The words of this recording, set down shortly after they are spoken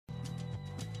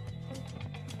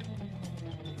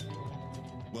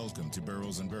Welcome to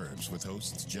Boroughs and Burbs with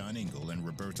hosts John Ingle and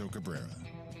Roberto Cabrera.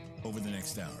 Over the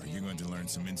next hour, you're going to learn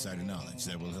some insider knowledge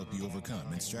that will help you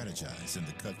overcome and strategize in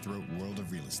the cutthroat world of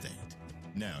real estate.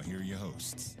 Now, here are your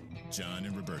hosts, John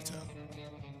and Roberto.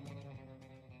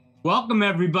 Welcome,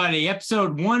 everybody.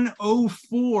 Episode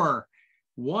 104,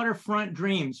 Waterfront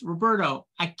Dreams. Roberto,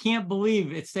 I can't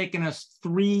believe it's taken us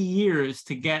 3 years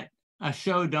to get a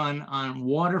show done on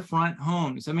waterfront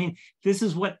homes. I mean, this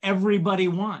is what everybody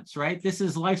wants, right? This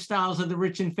is lifestyles of the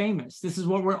rich and famous. This is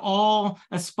what we're all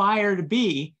aspire to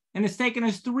be. And it's taken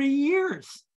us 3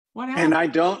 years. What happened? And I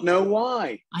don't know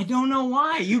why. I don't know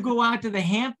why. You go out to the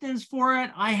Hamptons for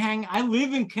it. I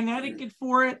live in Connecticut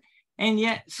for it. And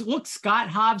yet, look, Scott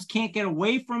Hobbs can't get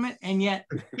away from it. And yet,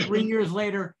 3 years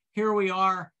later, here we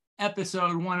are,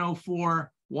 episode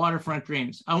 104, Waterfront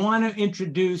Dreams. I want to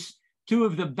introduce two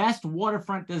of the best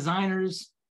waterfront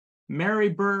designers, Mary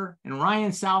Burr and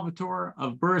Ryan Salvatore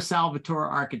of Burr Salvatore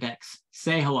Architects.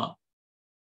 Say hello.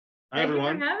 Hi,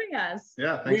 everyone. Thank you for having us.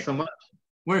 Yeah, thanks so much.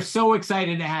 We're so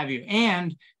excited to have you.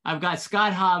 And I've got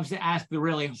Scott Hobbs to ask the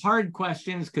really hard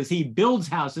questions because he builds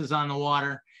houses on the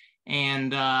water.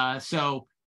 And so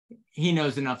he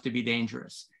knows enough to be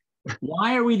dangerous.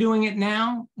 Why are we doing it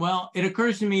now? Well, it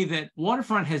occurs to me that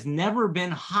waterfront has never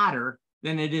been hotter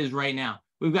than it is right now.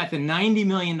 We've got the $90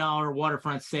 million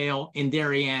waterfront sale in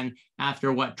Darien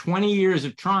after, 20 years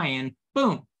of trying.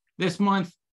 Boom. This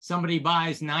month, somebody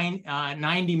buys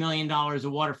 $90 million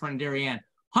of waterfront in Darien.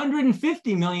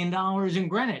 $150 million in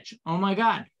Greenwich. Oh, my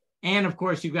God. And, of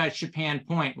course, you've got Shippan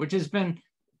Point, which has been,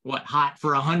 hot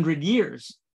for 100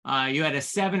 years. You had a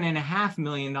 $7.5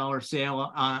 million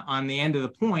sale on the end of the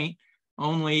point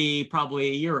only probably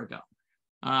a year ago.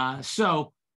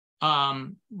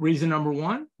 Reason number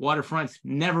one, waterfront's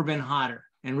never been hotter.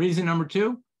 And reason number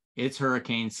two, it's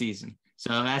hurricane season.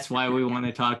 So that's why we want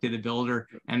to talk to the builder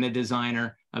and the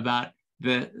designer about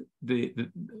the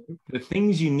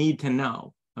things you need to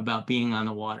know about being on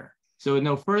the water. So with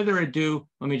no further ado,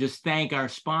 let me just thank our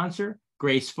sponsor,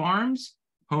 Grace Farms,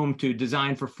 home to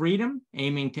Design for Freedom,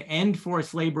 aiming to end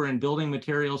forced labor and building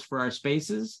materials for our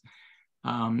spaces.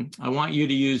 I want you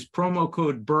to use promo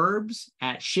code BURBS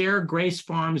at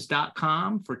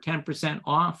sharegracefarms.com for 10%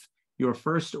 off your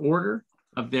first order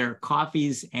of their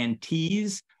coffees and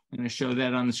teas. I'm going to show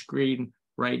that on the screen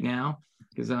right now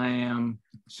because I am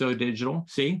so digital.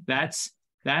 See, that's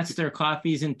their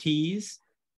coffees and teas.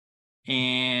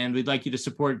 And we'd like you to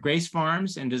support Grace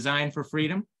Farms and Design for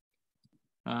Freedom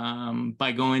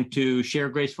by going to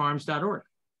sharegracefarms.org.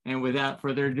 And without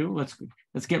further ado, let's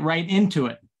get right into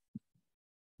it.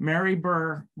 Mary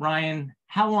Burr, Ryan,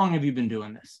 how long have you been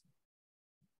doing this?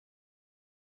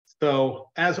 So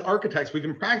as architects, we've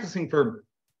been practicing for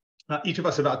each of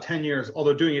us about 10 years,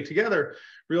 although doing it together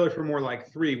really for more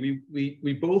like 3.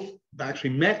 We both actually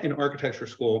met in architecture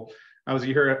school. I was a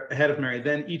year ahead of Mary.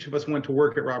 Then each of us went to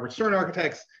work at Robert Stern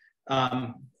Architects.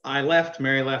 I left,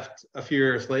 Mary left a few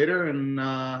years later,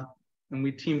 and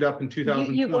we teamed up in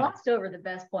 2000. You glossed over the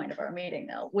best point of our meeting,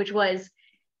 though, which was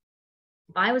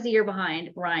I was a year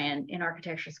behind Ryan in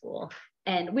architecture school,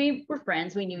 and we were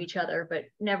friends. We knew each other, but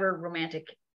never romantic.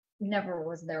 Never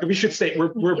was there. We should say we're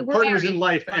partners in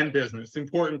life and business.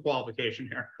 Important qualification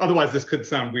here. Otherwise, this could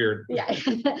sound weird. Yeah.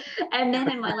 And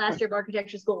then in my last year of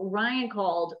architecture school, Ryan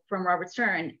called from Robert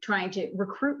Stern trying to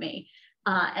recruit me,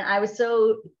 and I was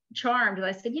so charmed. And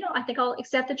I said, I think I'll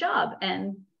accept the job,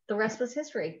 and the rest was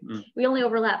history. We only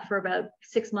overlapped for about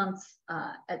 6 months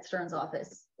at Stern's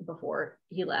office before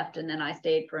he left, and then I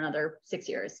stayed for another 6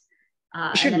 years.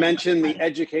 You should mention the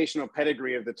educational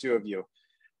pedigree of the two of you.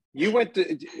 You went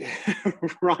to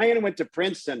Ryan went to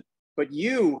Princeton, but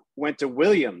you went to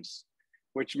Williams,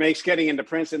 which makes getting into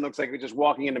Princeton looks like you're just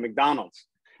walking into McDonald's.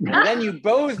 And then you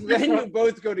both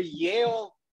go to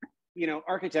Yale,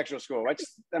 architectural school.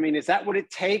 Is that what it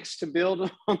takes to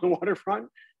build on the waterfront?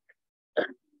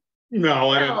 No,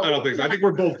 I don't think so. I think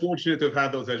we're both fortunate to have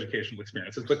had those educational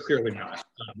experiences, but clearly not.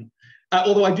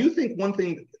 Although I do think one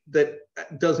thing that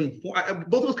doesn't,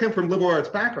 both of us came from liberal arts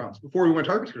backgrounds before we went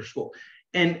to architecture school.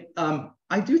 And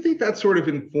I do think that sort of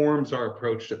informs our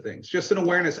approach to things, just an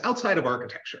awareness outside of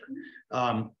architecture.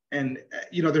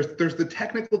 There's the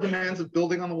technical demands of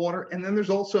building on the water. And then there's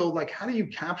also how do you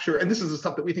capture, and this is the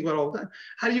stuff that we think about all the time,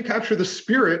 how do you capture the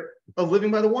spirit of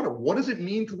living by the water? What does it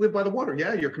mean to live by the water?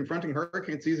 Yeah, you're confronting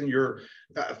hurricane season, you're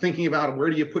thinking about where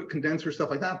do you put condenser, stuff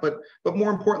like that. But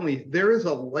more importantly, there is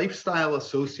a lifestyle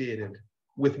associated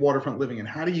with waterfront living. And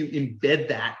how do you embed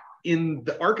that in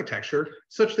the architecture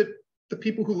such that the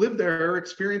people who live there are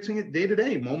experiencing it day to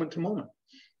day, moment to moment?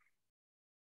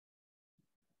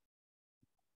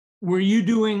 were you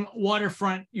doing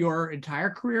waterfront your entire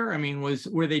career? I mean,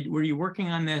 were you working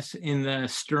on this in the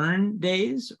Stern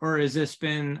days, or has this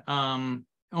been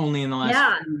only in the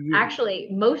last few years? Actually,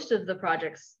 most of the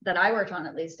projects that I worked on,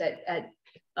 at least at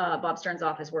Bob Stern's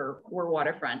office, were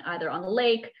waterfront, either on the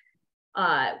lake.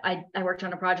 I worked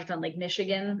on a project on Lake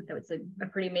Michigan. It was a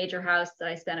pretty major house that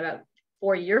I spent about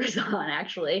 4 years on,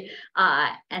 actually,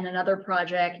 and another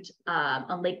project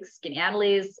on Lake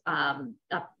Skaneateles,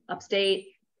 upstate.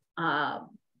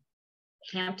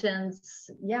 Hamptons.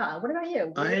 Yeah. What about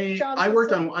you? I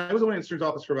was only in Stern's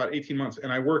office for about 18 months,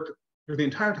 and I worked for the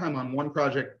entire time on one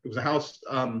project. It was a house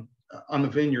on the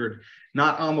vineyard,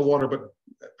 not on the water, but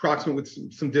proximate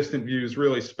with some distant views,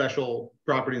 really special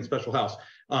property and special house.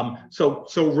 So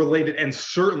related, and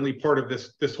certainly part of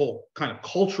this whole kind of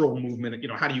cultural movement,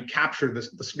 how do you capture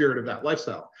the spirit of that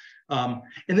lifestyle? And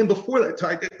then before going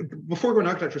to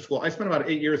architecture school, I spent about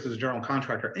 8 years as a general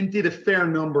contractor and did a fair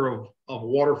number of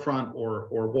waterfront or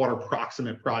water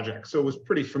proximate projects. So it was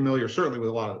pretty familiar, certainly, with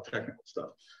a lot of the technical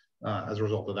stuff as a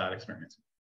result of that experience.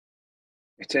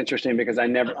 It's interesting because I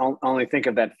only think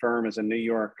of that firm as a New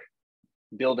York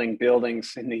building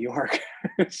buildings in New York.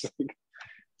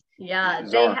 Yeah,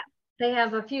 they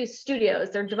have a few studios.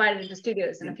 They're divided into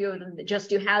studios, and a few of them that just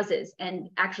do houses. And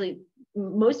actually,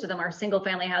 most of them are single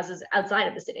family houses outside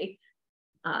of the city.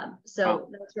 So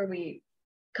that's where we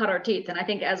cut our teeth. And I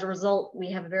think as a result,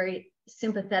 we have a very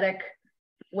sympathetic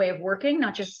way of working,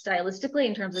 not just stylistically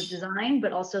in terms of design,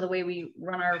 but also the way we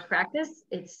run our practice.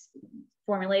 It's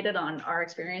formulated on our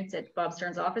experience at Bob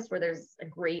Stern's office, where there's a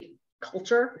great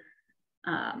culture.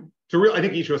 I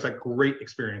think each of us had great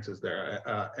experiences there.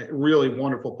 A really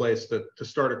wonderful place to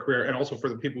start a career, and also for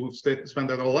the people who've spent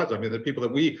their whole lives. I mean, the people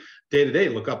that we day to day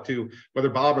look up to, whether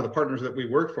Bob or the partners that we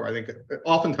work for. I think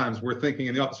oftentimes we're thinking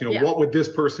in the office, what would this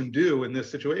person do in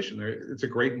this situation? It's a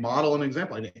great model and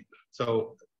example, I think.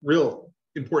 So, real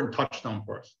important touchstone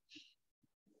for us.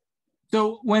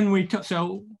 So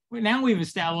now we've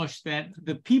established that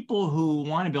the people who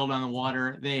want to build on the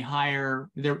water,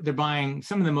 they're buying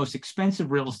some of the most expensive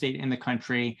real estate in the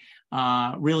country,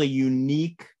 really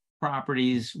unique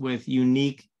properties with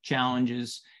unique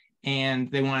challenges,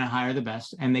 and they want to hire the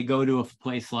best. And they go to a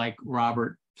place like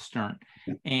Robert Stern,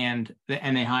 and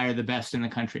they hire the best in the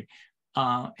country.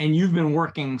 And you've been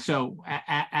working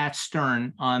at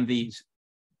Stern on these.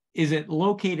 Is it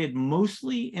located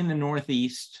mostly in the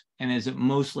Northeast? And is it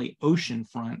mostly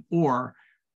oceanfront, or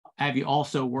have you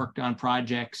also worked on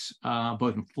projects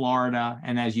both in Florida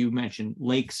and, as you mentioned,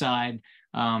 lakeside?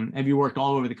 Have you worked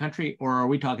all over the country, or are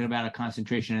we talking about a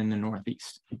concentration in the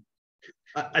Northeast?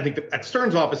 I think that at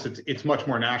Stern's office, it's much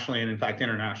more nationally and, in fact,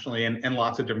 internationally, and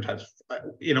lots of different types.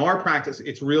 In our practice,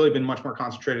 it's really been much more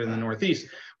concentrated in the Northeast,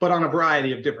 but on a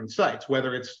variety of different sites,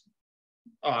 whether it's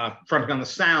fronting on the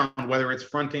Sound, whether it's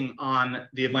fronting on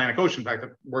the Atlantic Ocean. In fact,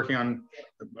 working on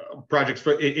projects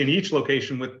in each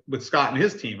location with Scott and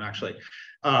his team, actually.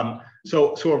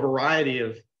 So a variety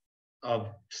of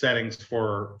settings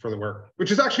for the work,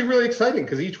 which is actually really exciting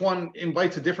because each one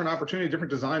invites a different opportunity, different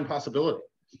design possibility.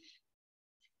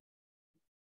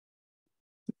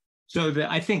 So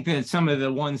I think that some of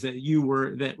the ones that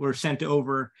were sent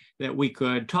over that we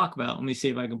could talk about, let me see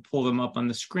if I can pull them up on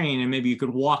the screen, and maybe you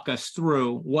could walk us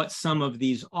through what some of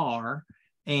these are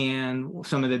and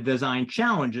some of the design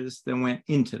challenges that went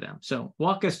into them. So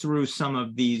walk us through some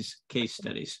of these case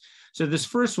studies. So this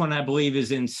first one, I believe,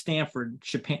 is in Stamford,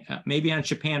 Shippan, maybe on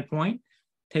Shippan Point.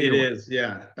 It is,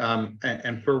 yeah.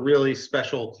 And for really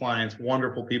special clients,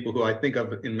 wonderful people who I think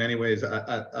of in many ways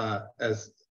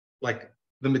as like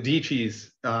the Medicis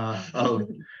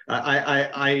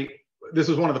this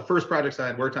was one of the first projects I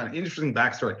had worked on. Interesting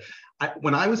backstory.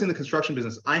 When I was in the construction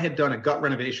business, I had done a gut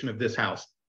renovation of this house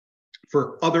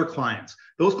for other clients.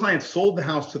 Those clients sold the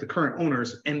house to the current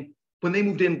owners, and when they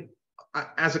moved in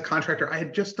as a contractor, I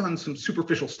had just done some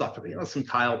superficial stuff, some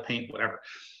tile, paint, whatever.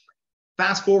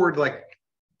 Fast forward,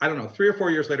 3 or 4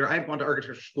 years later, I had gone to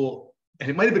architecture school. And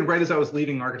it might have been right as I was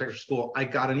leaving architecture school, I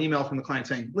got an email from the client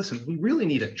saying, listen, we really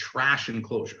need a trash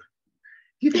enclosure.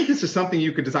 Do you think this is something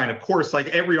you could design? Of course, like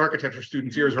every architecture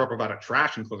student's ears are up about a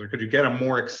trash enclosure. Could you get a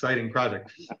more exciting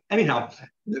project? Anyhow,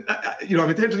 I'm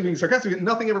intentionally being sarcastic.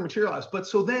 Nothing ever materialized. But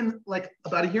so then,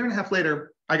 about a year and a half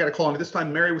later, I got a call. And this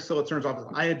time, Mary was still at Stern's office.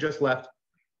 I had just left.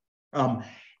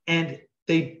 And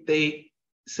they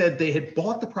said they had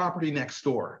bought the property next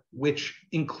door, which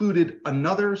included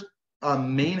another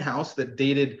main house that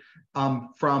dated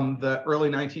from the early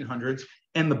 1900s,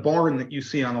 and the barn that you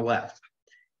see on the left.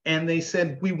 And they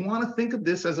said, we want to think of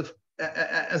this as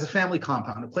a family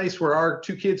compound, a place where our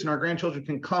 2 kids and our grandchildren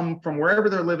can come from wherever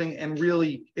they're living, and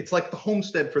really, it's like the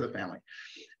homestead for the family.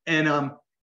 And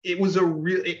it was a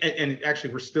really, and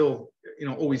actually we're still,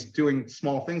 always doing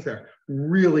small things there.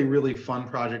 Really, really fun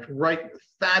project, right?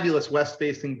 Fabulous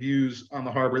west-facing views on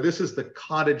the harbor. This is the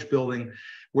cottage building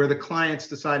where the clients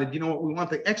decided, we want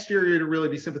the exterior to really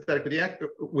be sympathetic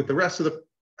with the rest of the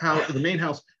house, the main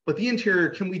house, but the interior,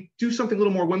 can we do something a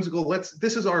little more whimsical?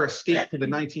 This is our escape to the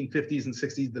 1950s and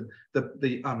 60s,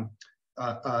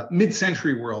 the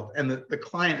mid-century world. And the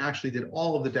client actually did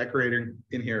all of the decorating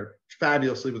in here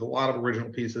fabulously with a lot of original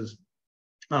pieces.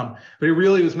 But it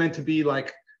really was meant to be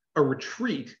like a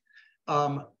retreat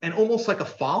and almost like a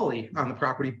folly on the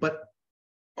property. But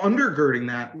undergirding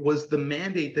that was the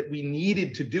mandate that we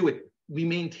needed to do it. We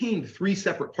maintained 3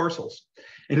 separate parcels.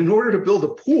 And in order to build a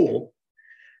pool,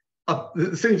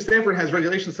 the city of Stamford has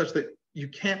regulations such that you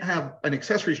can't have an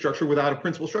accessory structure without a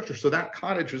principal structure. So that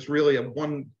cottage was really a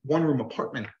one-room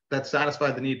apartment that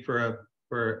satisfied the need for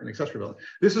an accessory building.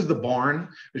 This is the barn,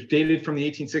 which dated from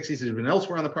the 1860s. It had been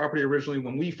elsewhere on the property originally.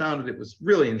 When we found it, it was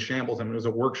really in shambles. I mean, it was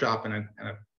a workshop and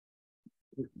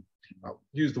I'll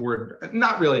use the word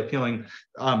not really appealing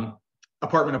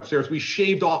apartment upstairs. We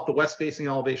shaved off the west-facing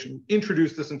elevation,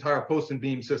 introduced this entire post and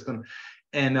beam system,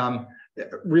 and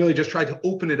really just tried to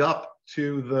open it up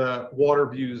to the water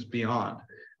views beyond.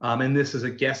 And this is a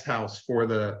guest house for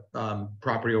the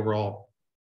property overall.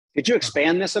 Did you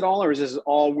expand this at all, or is this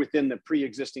all within the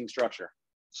pre-existing structure?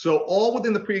 So all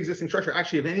within the pre-existing structure.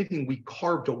 Actually, if anything, we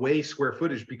carved away square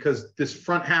footage because this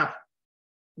front half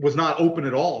was not open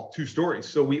at all, 2 stories.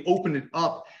 So we opened it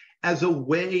up as a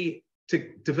way to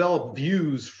develop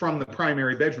views from the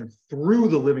primary bedroom through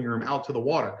the living room out to the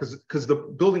water, because the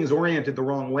building is oriented the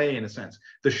wrong way in a sense.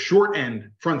 The short end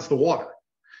fronts the water,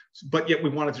 but yet we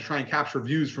wanted to try and capture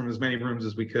views from as many rooms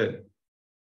as we could.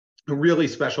 A really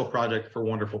special project for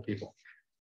wonderful people.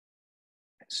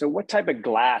 So what type of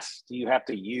glass do you have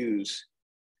to use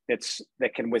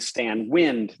that can withstand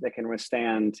wind, that can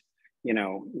withstand,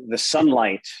 the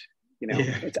sunlight?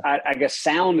 Yeah. I guess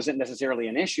sound isn't necessarily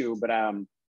an issue, but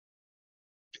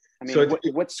so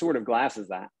what sort of glass is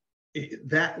that?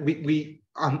 That we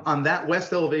on that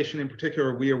west elevation in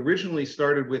particular, we originally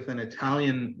started with an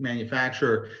Italian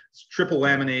manufacturer, triple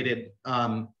laminated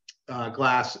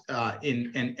glass,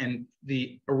 and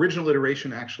the original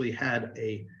iteration actually had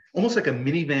almost like a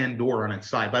minivan door on its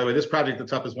side. By the way, this project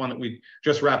that's up is one that we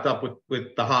just wrapped up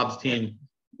with the Hobbs team.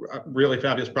 A really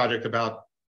fabulous project, about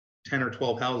 10 or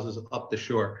 12 houses up the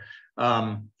shore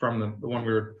from the one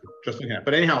we were just looking at.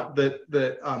 But anyhow,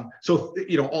 so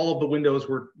all of the windows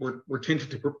were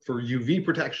tinted for UV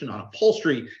protection on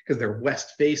upholstery because they're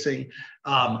west facing.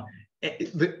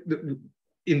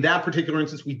 In that particular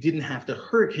instance, we didn't have to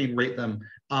hurricane rate them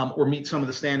or meet some of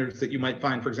the standards that you might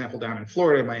find, for example, down in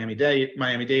Florida,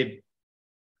 Miami-Dade,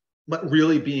 but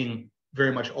really being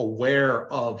very much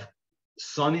aware of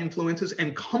sun influences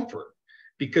and comfort,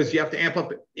 because you have to amp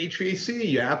up HVAC.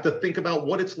 You have to think about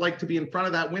what it's like to be in front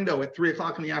of that window at 3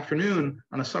 o'clock in the afternoon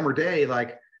on a summer day.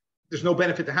 Like, there's no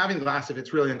benefit to having glass if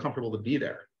it's really uncomfortable to be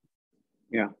there.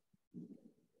 Yeah.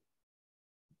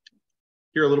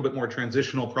 Here, a little bit more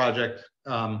transitional project,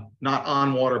 not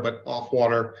on water, but off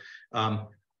water,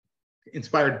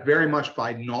 inspired very much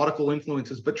by nautical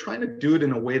influences, but trying to do it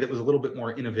in a way that was a little bit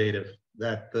more innovative.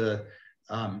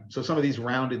 So some of these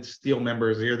rounded steel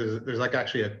members here, there's like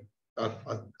actually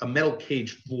a metal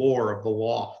cage floor of the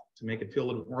loft to make it feel a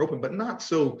little bit more open, but not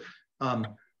so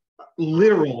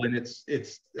literal in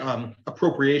its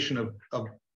appropriation of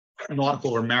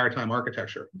nautical or maritime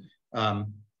architecture.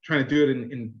 Trying to do it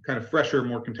in kind of fresher,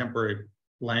 more contemporary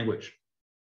language.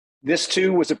 This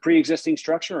too was a pre-existing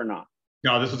structure or not?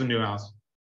 No, this was a new house.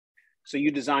 So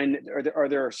you designed. Are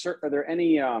there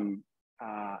any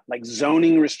like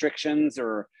zoning restrictions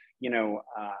or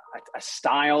a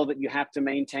style that you have to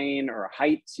maintain or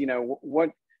heights? Did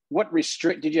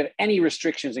you have any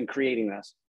restrictions in creating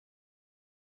this?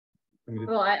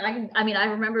 Well, I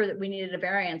remember that we needed a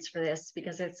variance for this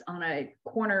because it's on a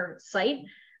corner site.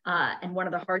 And one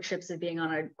of the hardships of being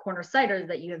on a corner site is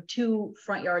that you have 2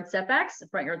 front yard setbacks. The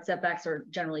front yard setbacks are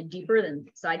generally deeper than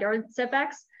side yard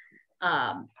setbacks.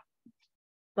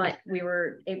 But we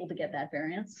were able to get that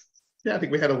variance. Yeah, I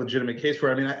think we had a legitimate case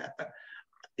for it.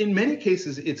 In many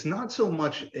cases, it's not so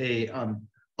much a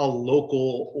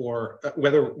local or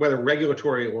whether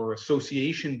regulatory or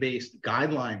association-based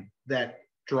guideline that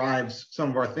drives some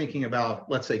of our thinking about,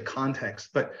 let's say, context,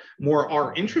 but more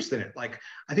our interest in it. Like,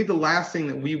 I think the last thing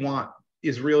that we want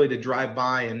is really to drive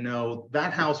by and know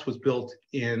that house was built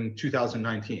in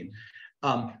 2019.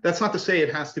 That's not to say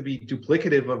it has to be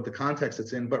duplicative of the context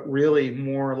it's in, but really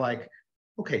more like,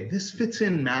 okay, this fits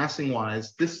in massing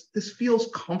wise. This feels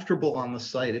comfortable on the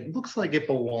site. It looks like it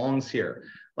belongs here.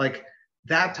 Like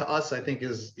that to us, I think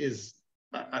is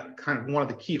kind of one of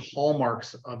the key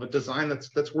hallmarks of a design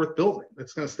that's worth building.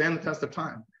 That's going to stand the test of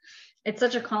time. It's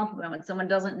such a compliment when someone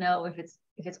doesn't know if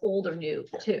it's old or new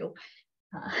too.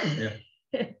 Yeah.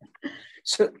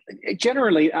 So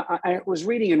generally, I was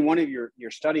reading in one of your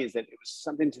studies that it was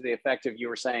something to the effect of, you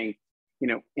were saying, you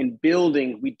know, in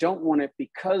building, we don't want to,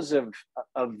 because of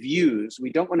views,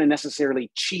 we don't want to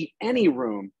necessarily cheat any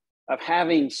room of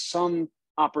having some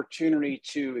opportunity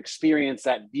to experience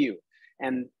that view.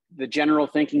 And the general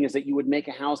thinking is that you would make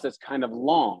a house that's kind of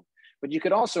long, but you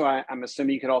could also, I'm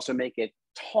assuming you could also make it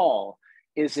tall.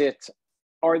 Is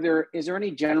there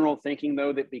any general thinking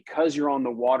though, that because you're on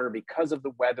the water, because of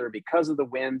the weather, because of the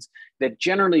winds, that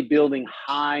generally building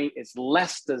high is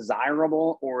less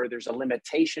desirable, or there's a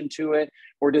limitation to it,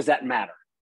 or does that matter?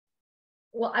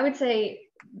 Well, I would say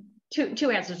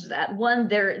two answers to that. One,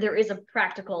 there is a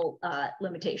practical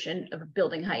limitation of a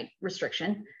building height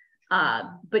restriction.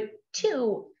 But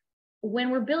two,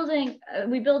 when we're building,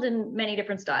 we build in many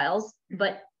different styles,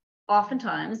 but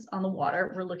oftentimes on the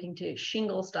water, we're looking to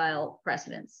shingle style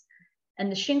precedents.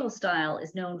 And the shingle style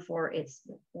is known for its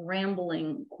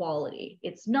rambling quality.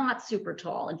 It's not super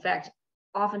tall. In fact,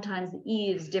 oftentimes the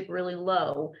eaves dip really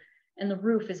low and the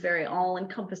roof is very all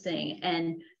encompassing.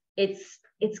 And it's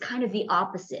kind of the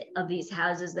opposite of these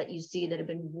houses that you see that have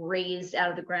been raised out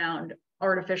of the ground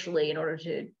artificially in order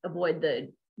to avoid the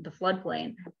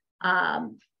floodplain.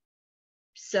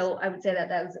 So I would say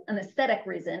that was an aesthetic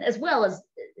reason, as well as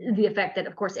the effect that,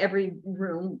 of course, every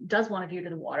room does want a view to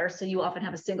the water. So you often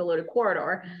have a single loaded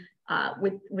corridor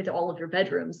with all of your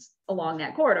bedrooms along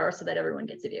that corridor so that everyone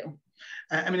gets a view.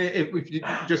 I mean, if you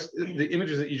just, the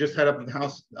images that you just had up in the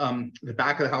house, the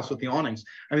back of the house with the awnings,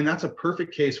 I mean, that's a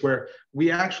perfect case where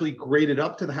we actually graded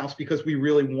up to the house because we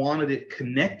really wanted it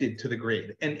connected to the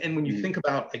grade. And when you think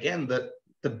about, again, the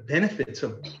benefits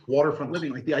of waterfront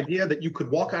living, like the idea that you could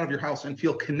walk out of your house and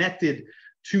feel connected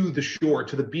to the shore,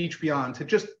 to the beach beyond, to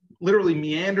just literally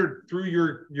meander through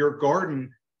your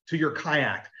garden to your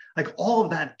kayak. Like all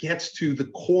of that gets to the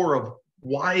core of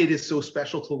why it is so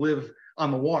special to live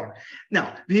on the water.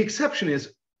 Now, the exception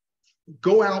is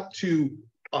go out to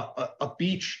a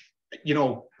beach, you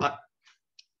know,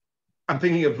 I'm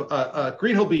thinking of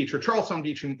Green Hill Beach or Charlestown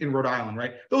Beach in Rhode Island,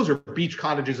 right? Those are beach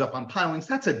cottages up on pilings.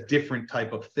 That's a different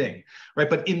type of thing, right?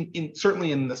 But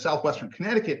certainly in the southwestern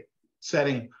Connecticut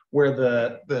setting, where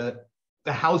the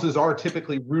houses are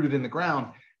typically rooted in the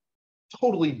ground,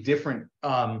 totally different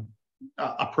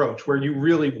approach, where you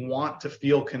really want to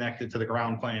feel connected to the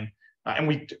ground plane, and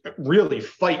we really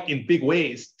fight in big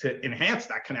ways to enhance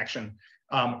that connection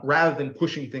rather than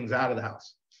pushing things out of the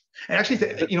house. And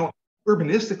actually, you know,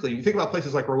 urbanistically, you think about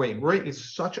places like Rowan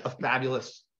is such a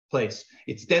fabulous place.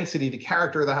 Its density, the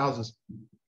character of the houses.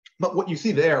 But what you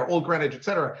see there, Old Greenwich, et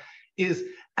cetera, is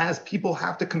as people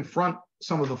have to confront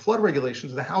some of the flood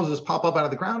regulations, the houses pop up out of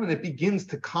the ground and it begins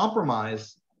to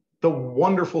compromise the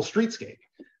wonderful streetscape.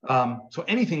 So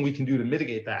anything we can do to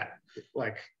mitigate that,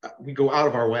 like we go out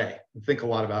of our way and think a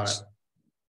lot about it.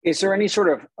 Is there any sort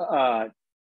of,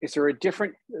 is there a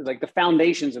different, like the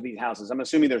foundations of these houses? I'm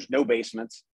assuming there's no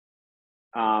basements.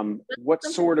 What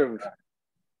sort of,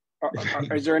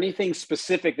 is there anything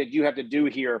specific that you have to do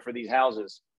here for these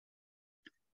houses?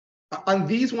 On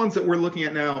these ones that we're looking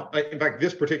at now, in fact,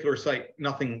 this particular site,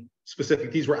 nothing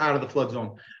specific. These were out of the flood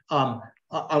zone.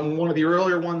 On one of the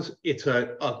earlier ones, it's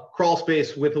a crawl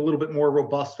space with a little bit more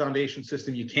robust foundation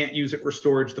system. You can't use it for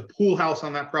storage. The pool house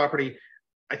on that property,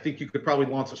 I think you could probably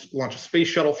launch a space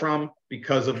shuttle from,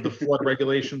 because of the flood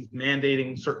regulations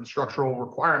mandating certain structural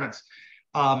requirements.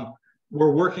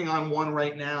 We're working on one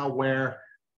right now where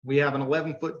we have an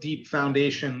 11-foot deep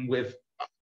foundation with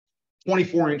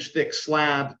 24-inch thick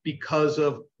slab because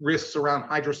of risks around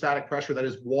hydrostatic pressure, that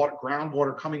is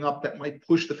groundwater coming up that might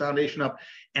push the foundation up,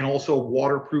 and also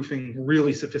waterproofing,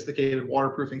 really sophisticated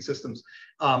waterproofing systems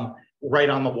right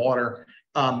on the water.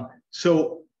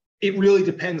 So it really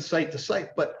depends site to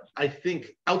site, but I think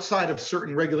outside of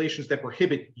certain regulations that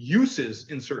prohibit uses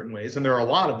in certain ways, and there are a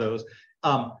lot of those,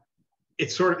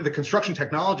 it's sort of, the construction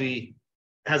technology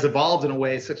has evolved in a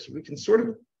way such that we can sort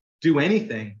of do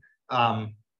anything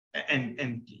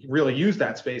and really use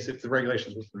that space if the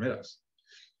regulations will permit us.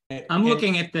 I'm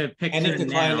looking at the picture and if the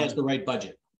client now. has the right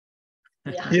budget.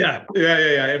 Yeah.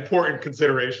 Yeah. Important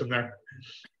consideration there.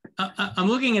 I'm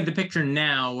looking at the picture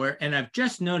now and I've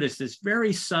just noticed this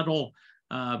very subtle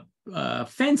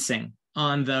fencing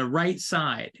on the right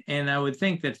side. And I would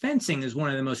think that fencing is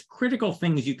one of the most critical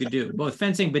things you could do, both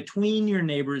fencing between your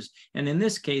neighbors, and in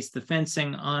this case, the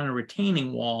fencing on a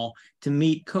retaining wall to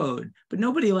meet code. But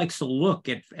nobody likes to look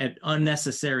at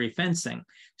unnecessary fencing.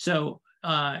 So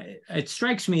it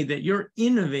strikes me that you're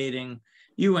innovating.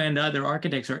 You and other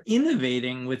architects are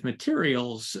innovating with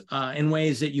materials in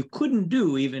ways that you couldn't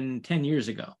do even 10 years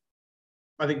ago.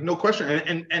 I think no question.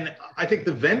 And I think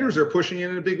the vendors are pushing it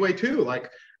in a big way too. Like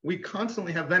we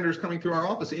constantly have vendors coming through our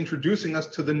office, introducing us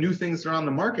to the new things that are on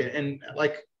the market, and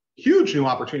like huge new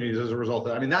opportunities as a result of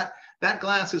that. I mean, that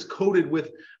glass is coated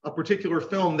with a particular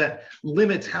film that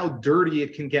limits how dirty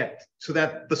it can get, so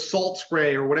that the salt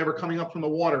spray or whatever coming up from the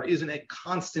water isn't a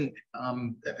constant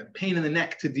pain in the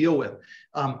neck to deal with.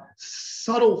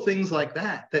 Subtle things like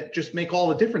that just make all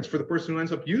the difference for the person who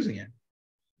ends up using it.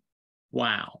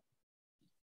 Wow.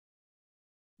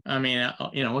 I mean,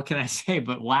 what can I say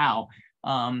but wow.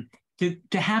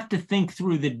 To have to think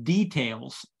through the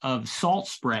details of salt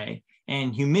spray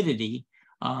and humidity.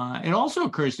 It also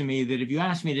occurs to me that if you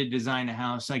ask me to design a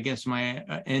house, I guess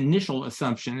my initial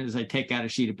assumption is I take out a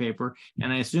sheet of paper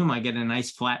and I assume I get a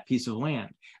nice flat piece of land.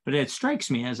 But it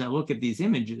strikes me as I look at these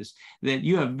images that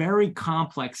you have very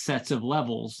complex sets of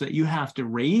levels that you have to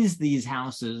raise these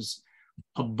houses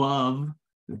above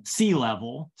sea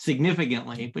level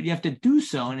significantly, but you have to do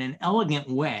so in an elegant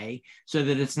way so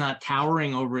that it's not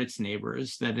towering over its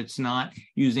neighbors, that it's not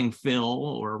using fill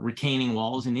or retaining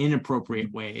walls in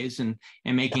inappropriate ways and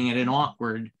making it an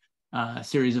awkward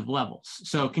series of levels.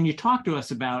 So can you talk to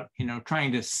us about,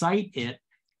 trying to site it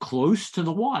close to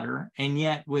the water and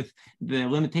yet with the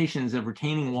limitations of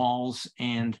retaining walls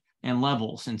and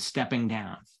levels and stepping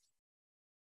down?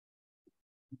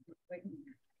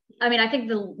 I mean, I think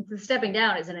the stepping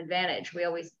down is an advantage. We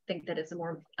always think that it's a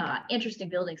more interesting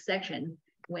building section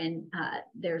when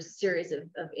there's a series of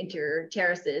interior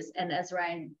terraces. And as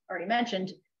Ryan already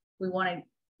mentioned, we want to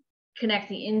connect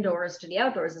the indoors to the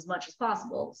outdoors as much as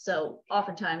possible. So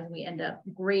oftentimes we end up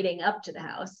grading up to the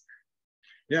house.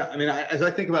 Yeah, I mean, as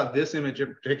I think about this image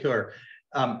in particular,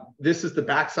 this is the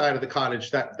backside of the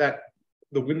cottage that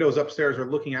the windows upstairs are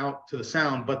looking out to the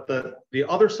sound, but the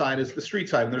other side is the street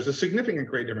side, and there's a significant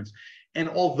grade difference. And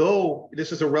although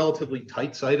this is a relatively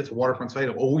tight site, it's a waterfront site,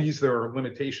 always there are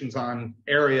limitations on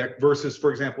area versus,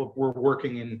 for example, if we're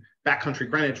working in backcountry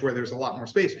Greenwich where there's a lot more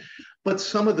space. But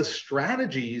some of the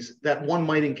strategies that one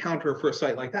might encounter for a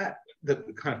site like that, the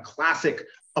kind of classic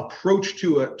approach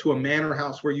to a manor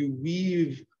house where you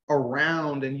weave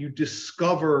around and you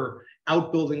discover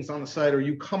outbuildings on the site, or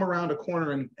you come around a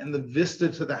corner and the vista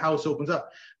to the house opens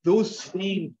up. Those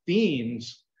same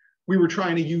themes we were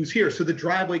trying to use here. So the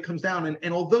driveway comes down,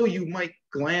 and although you might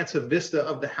glance a vista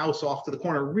of the house off to the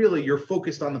corner, really you're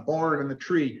focused on the barn and the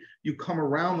tree. You come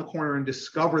around the corner and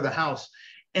discover the house,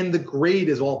 and the grade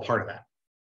is all part of that.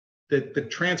 The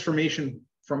transformation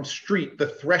from street, the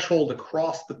threshold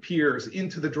across the piers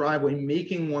into the driveway,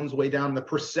 making one's way down, the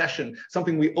procession,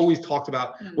 something we always talked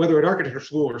about, whether at architecture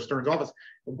school or Stern's office.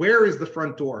 Where is the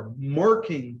front door?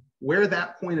 Marking where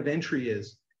that point of entry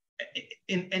is.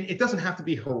 And it doesn't have to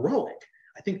be heroic.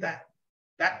 I think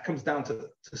that comes down to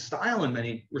style in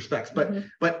many respects, but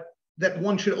that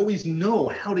one should always know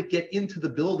how to get into the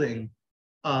building.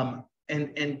 And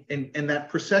that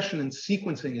procession and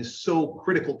sequencing is so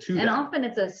critical to that. And often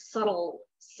it's a subtle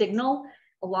signal.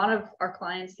 A lot of our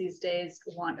clients these days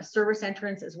want a service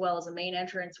entrance as well as a main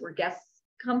entrance where guests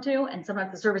come to, and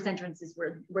sometimes the service entrance is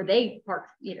where they park,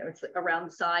 it's around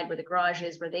the side where the garage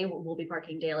is, where they will be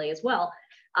parking daily as well.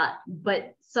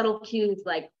 But subtle cues,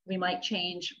 like we might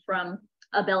change from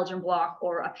a Belgian block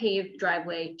or a paved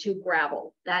driveway to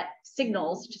gravel. That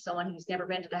signals to someone who's never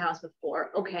been to the house before,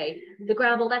 okay, the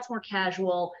gravel, that's more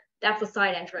casual. That's the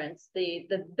side entrance. The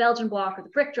Belgian block or the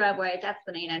brick driveway, that's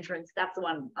the main entrance. That's the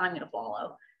one I'm going to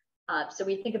follow. So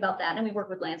we think about that, and we work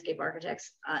with landscape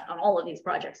architects on all of these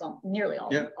projects, on nearly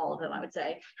all of them, I would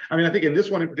say. I mean, I think in this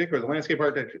one in particular, the landscape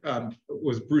architect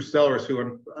was Bruce Sellers,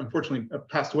 who unfortunately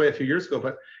passed away a few years ago,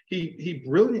 but he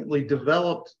brilliantly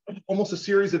developed almost a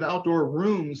series of outdoor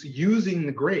rooms using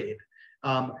the grade.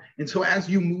 And so as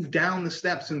you move down the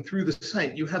steps and through the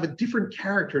site, you have a different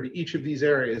character to each of these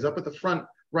areas. Up at the front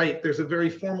right, there's a very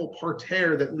formal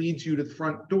parterre that leads you to the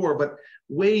front door, but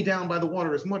way down by the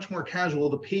water is much more casual.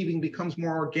 The paving becomes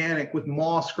more organic with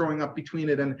moss growing up between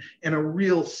it, and a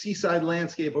real seaside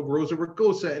landscape of Rosa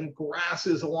rugosa and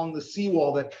grasses along the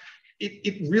seawall. That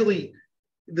it really,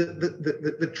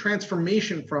 the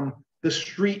transformation from the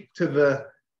street to the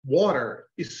water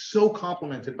is so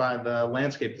complemented by the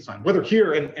landscape design, whether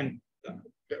here and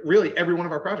really every one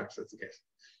of our projects, that's the case.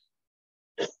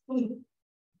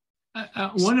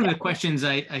 One of the questions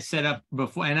I set up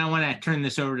before, and I want to turn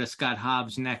this over to Scott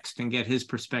Hobbs next and get his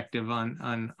perspective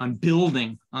on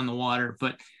building on the water.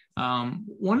 But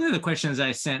one of the questions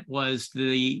I sent was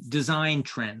the design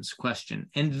trends question.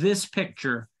 And this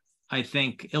picture I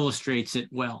think, illustrates it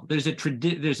well. There's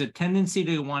a tendency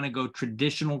to want to go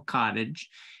traditional cottage,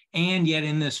 and yet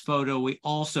in this photo we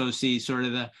also see sort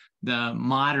of the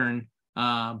modern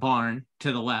barn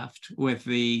to the left with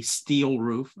the steel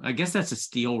roof. I guess that's a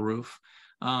steel roof.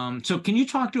 So can you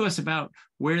talk to us about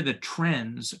where the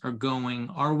trends are going?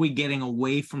 Are we getting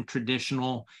away from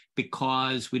traditional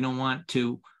because we don't want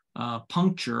to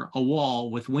puncture a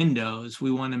wall with windows?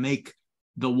 We want to make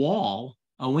the wall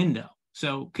a window.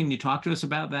 So can you talk to us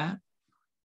about that?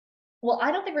 Well,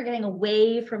 I don't think we're getting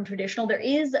away from traditional. There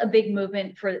is a big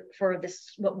movement for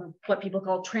this, what people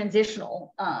call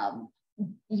transitional.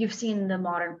 You've seen the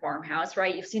modern farmhouse,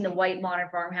 right? You've seen the white modern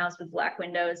farmhouse with black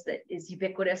windows that is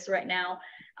ubiquitous right now.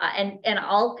 And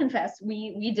I'll confess,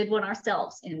 we did one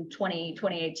ourselves in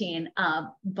 2018,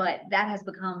 but that has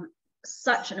become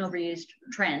such an overused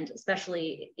trend,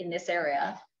 especially in this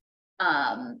area.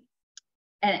 And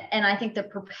I think the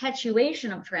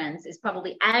perpetuation of trends is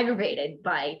probably aggravated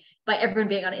by everyone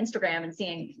being on Instagram and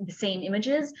seeing the same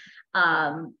images.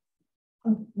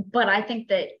 But I think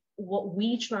that what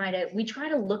we try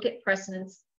to look at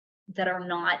precedents that are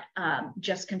not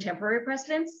just contemporary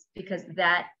precedents, because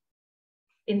that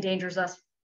endangers us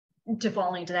to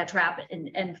falling into that trap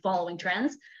and following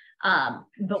trends.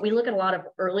 But we look at a lot of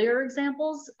earlier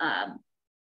examples.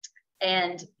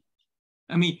 And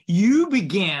I mean, you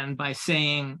began by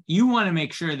saying you want to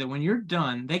make sure that when you're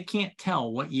done, they can't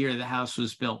tell what year the house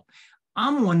was built.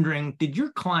 I'm wondering, did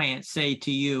your client say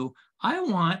to you, I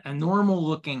want a normal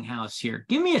looking house here.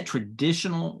 Give me a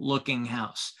traditional looking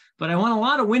house, but I want a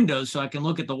lot of windows so I can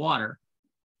look at the water,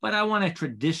 but I want a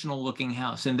traditional looking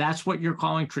house. And that's what you're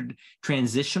calling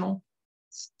transitional?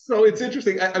 So it's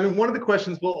interesting. I mean, one of the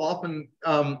questions we'll often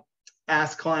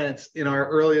ask clients in our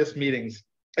earliest meetings,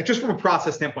 just from a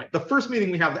process standpoint, the first meeting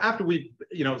we have after we've,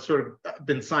 sort of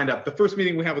been signed up, the first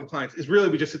meeting we have with clients is really,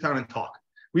 we just sit down and talk.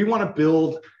 We want to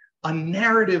build a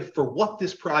narrative for what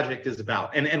this project is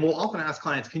about. And we'll often ask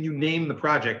clients, can you name the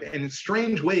project? And in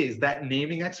strange ways, that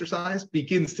naming exercise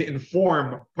begins to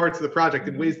inform parts of the project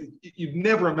in ways that you'd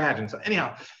never imagine. So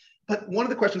anyhow, but one of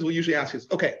the questions we'll usually ask is,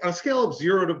 okay, on a scale of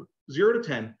 0 to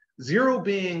 10, 0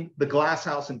 being the glass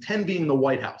house and 10 being the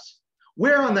White House,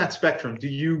 where on that spectrum do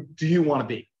you want to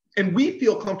be? And we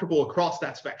feel comfortable across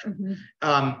that spectrum.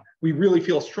 We really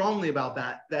feel strongly about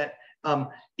that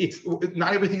it's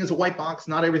not everything is a white box,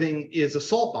 not everything is a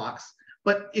salt box,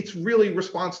 but it's really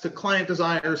response to client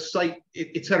desires, site,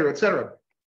 et cetera, et cetera.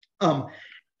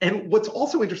 And what's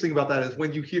also interesting about that is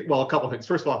when you hear, well, a couple of things.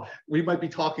 First of all, we might be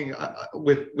talking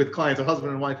with clients, a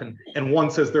husband and wife, and one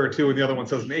says they're a 2 and the other one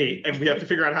says an 8, and we have to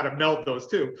figure out how to meld those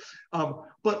two.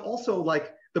 But also,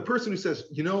 like, the person who says,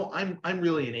 I'm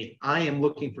really an 8. I am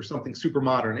looking for something super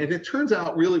modern. And it turns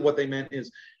out really what they meant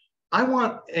is, I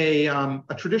want a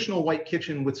traditional white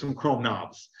kitchen with some chrome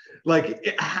knobs.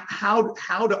 Like how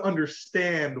to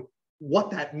understand what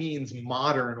that means,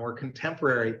 modern or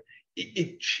contemporary.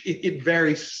 It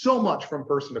varies so much from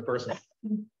person to person.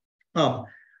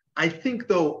 I think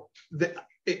though that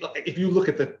if you look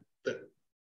at the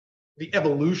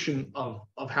evolution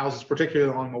of houses,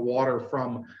 particularly along the water,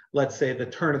 from let's say the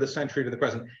turn of the century to the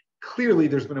present, clearly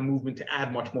there's been a movement to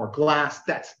add much more glass.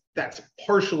 That's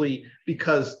partially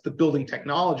because the building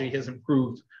technology has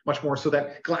improved much more, so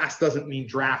that glass doesn't mean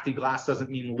drafty, glass doesn't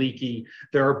mean leaky.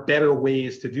 There are better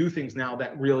ways to do things now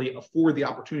that really afford the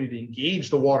opportunity to engage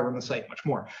the water in the site much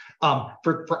more,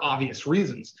 for obvious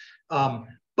reasons.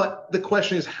 But the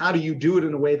question is, how do you do it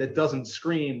in a way that doesn't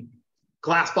scream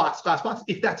glass box,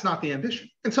 if that's not the ambition?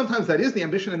 And sometimes that is the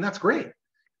ambition, and that's great.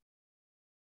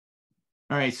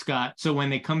 All right, Scott. So when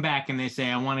they come back and they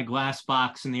say, I want a glass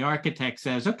box, and the architect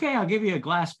says, okay, I'll give you a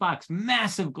glass box,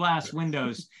 massive glass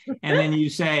windows. And then you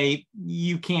say,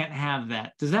 you can't have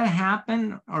that. Does that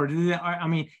happen? Or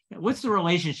what's the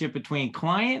relationship between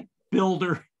client,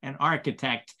 builder, and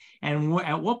architect? And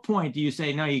at what point do you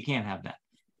say, no, you can't have that?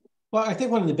 Well, I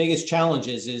think one of the biggest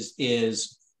challenges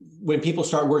is when people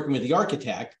start working with the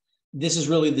architect, this is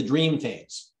really the dream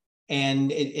phase.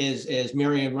 And it is, as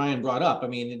Mary and Ryan brought up, I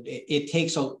mean, it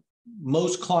takes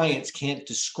most clients can't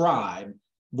describe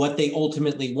what they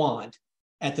ultimately want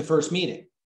at the first meeting.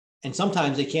 And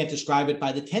sometimes they can't describe it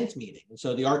by the 10th meeting. And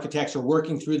so the architects are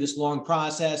working through this long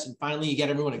process, and finally you get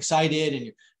everyone excited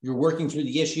and you're working through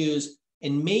the issues.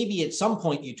 And maybe at some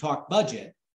point you talk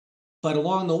budget, but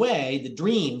along the way, the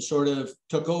dream sort of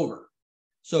took over.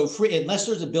 So unless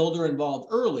there's a builder involved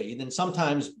early, then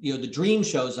sometimes the dream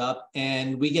shows up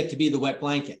and we get to be the wet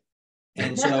blanket.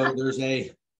 And so there's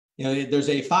a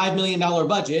 $5 million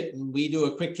budget and we do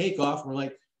a quick takeoff and we're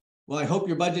like, well, I hope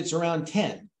your budget's around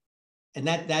 10. And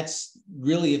that's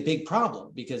really a big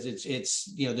problem, because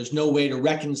it's there's no way to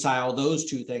reconcile those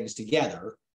two things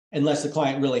together unless the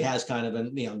client really has kind of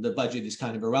the budget is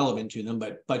kind of irrelevant to them,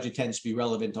 but budget tends to be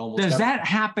relevant to almost Does everything. that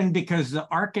happen because the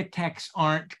architects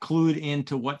aren't clued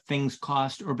into what things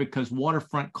cost, or because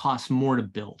Waterfront costs more to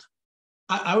build?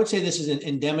 I would say this is an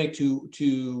endemic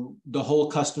to the whole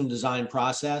custom design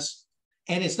process.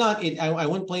 And it's not, I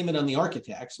wouldn't blame it on the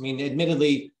architects. I mean,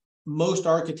 admittedly, most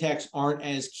architects aren't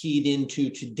as keyed into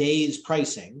today's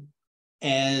pricing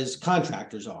as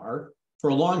contractors are. For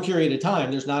a long period of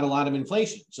time, there's not a lot of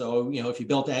inflation. So, if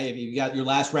you got your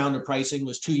last round of pricing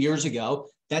was 2 years ago,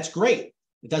 that's great.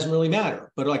 It doesn't really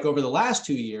matter. But like over the last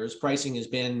 2 years, pricing has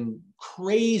been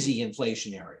crazy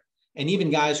inflationary. And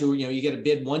even guys who, you get a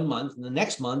bid 1 month and the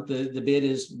next month, the bid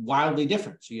is wildly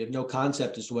different. So you have no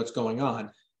concept as to what's going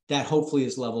on. That hopefully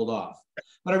is leveled off.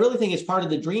 But I really think it's part of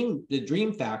the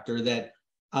dream factor that,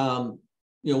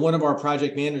 one of our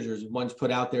project managers once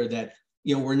put out there that,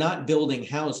 we're not building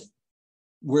housing.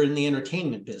 We're in the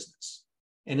entertainment business.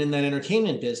 And in that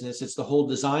entertainment business, it's the whole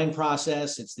design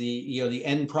process. It's the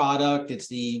end product. It's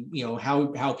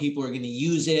how people are going to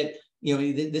use it.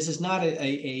 This is not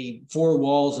a four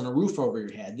walls and a roof over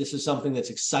your head. This is something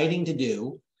that's exciting to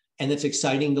do and that's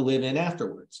exciting to live in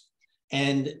afterwards.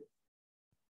 And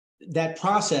that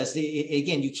process,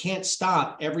 again, you can't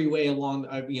stop every way along,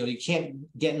 you can't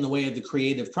get in the way of the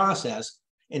creative process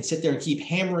and sit there and keep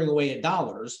hammering away at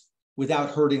dollars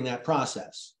without hurting that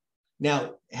process.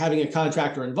 Now, having a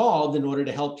contractor involved in order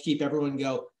to help keep everyone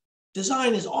go,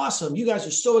 design is awesome. You guys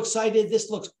are so excited.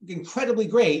 This looks incredibly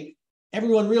great.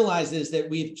 Everyone realizes that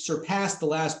we've surpassed the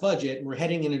last budget and we're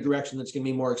heading in a direction that's going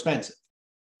to be more expensive.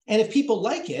 And if people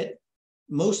like it,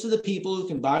 most of the people who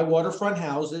can buy waterfront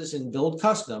houses and build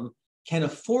custom can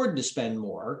afford to spend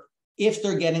more if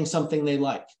they're getting something they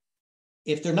like.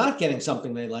 If they're not getting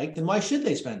something they like, then why should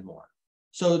they spend more?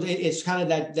 So it's kind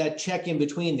of that check in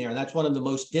between there. And that's one of the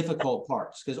most difficult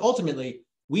parts, because ultimately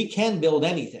we can build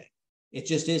anything. It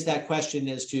just is that question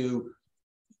as to,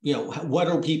 what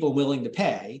are people willing to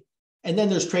pay? And then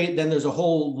there's a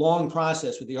whole long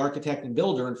process with the architect and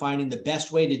builder and finding the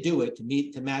best way to do it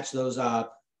to match those,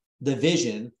 the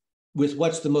vision with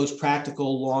what's the most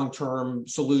practical long-term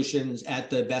solutions at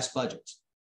the best budgets.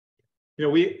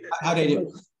 How do you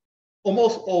do?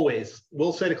 Almost always,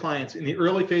 we'll say to clients in the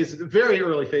early phases, the very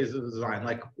early phases of the design,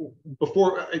 like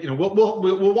before,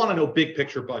 we'll want to know big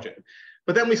picture budget.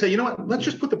 But then we say, let's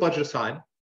just put the budget aside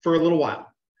for a little while.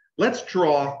 Let's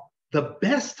draw the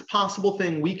best possible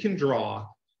thing we can draw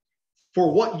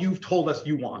for what you've told us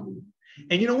you want.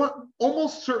 And you know what?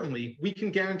 Almost certainly we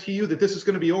can guarantee you that this is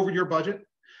going to be over your budget,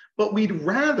 but we'd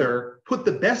rather put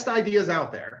the best ideas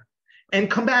out there and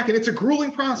come back. And it's a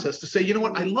grueling process to say,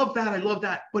 I love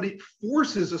that, but it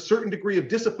forces a certain degree of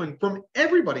discipline from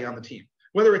everybody on the team,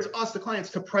 whether it's us, the clients,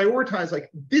 to prioritize, like,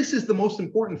 this is the most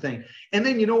important thing. And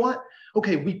then,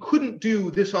 okay, we couldn't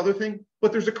do this other thing,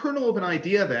 but there's a kernel of an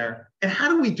idea there. And how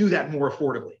do we do that more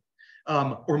affordably?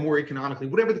 Or more economically,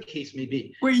 whatever the case may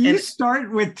be. Well, you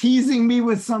start with teasing me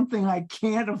with something I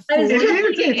can't afford.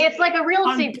 It's like a real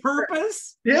estate on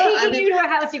purpose. Yeah, taking you to a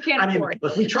house you can't afford.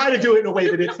 Look, we try to do it in a way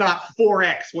that it's not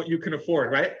 4x what you can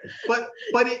afford, right? But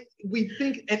we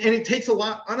think, and it takes a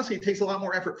lot. Honestly, it takes a lot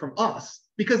more effort from us,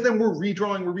 because then we're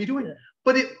redrawing, we're redoing it.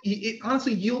 But it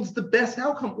honestly yields the best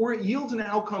outcome, or it yields an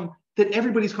outcome that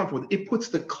everybody's comfortable with. It puts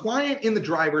the client in the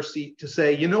driver's seat to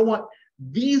say, what,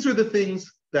 these are the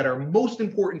things that are most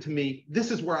important to me. This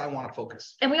is where I want to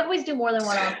focus. And we always do more than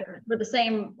one offer for the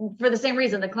same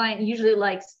reason. The client usually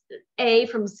likes A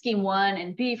from scheme 1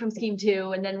 and B from scheme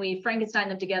 2, and then we Frankenstein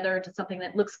them together to something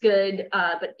that looks good,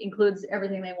 but includes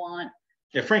everything they want.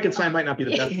 Yeah, Frankenstein might not be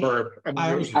the best verb.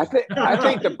 I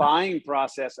think the buying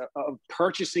process of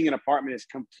purchasing an apartment is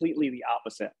completely the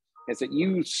opposite. It's that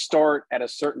you start at a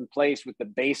certain place with the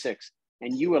basics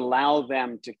and you allow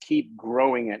them to keep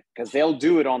growing it, because they'll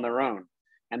do it on their own.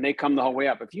 And they come the whole way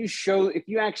up. If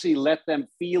you actually let them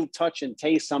feel, touch, and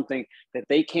taste something that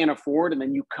they can't afford, and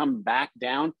then you come back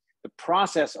down, the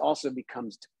process also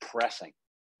becomes depressing.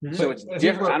 Mm-hmm. So it's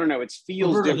different. I don't know. It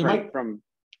feels different from.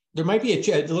 There might be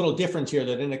a little difference here,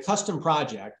 that in a custom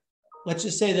project, let's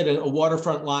just say that a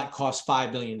waterfront lot costs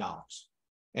 $5 million.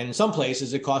 And in some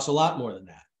places, it costs a lot more than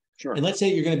that. Sure. And let's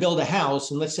say you're going to build a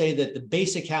house, and let's say that the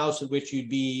basic house at which you'd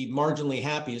be marginally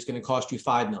happy is going to cost you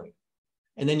 $5 million.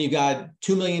 And then you got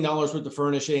 $2 million worth of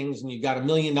furnishings, and you've got $1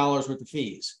 million worth of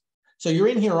fees. So you're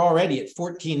in here already at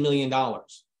 $14 million,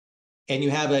 and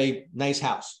you have a nice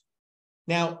house.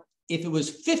 Now, if it was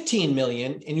 15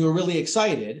 million and you were really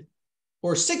excited,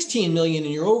 or 16 million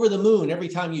and you're over the moon every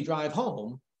time you drive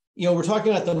home, we're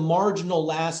talking about the marginal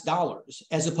last dollars,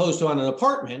 as opposed to on an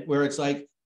apartment where it's like,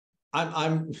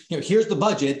 I'm here's the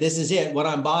budget. This is it. What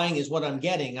I'm buying is what I'm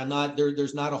getting. I'm not there.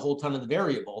 There's not a whole ton of the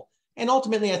variable. And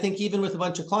ultimately, I think even with a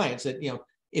bunch of clients that,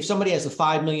 if somebody has a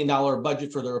 $5 million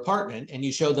budget for their apartment and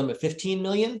you show them a 15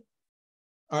 million,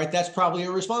 all right, that's probably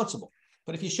irresponsible.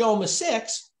 But if you show them a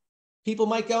 6, people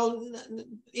might go,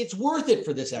 it's worth it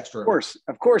for this extra.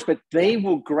 Of course, but they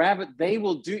will grab it. They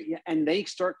will do, and they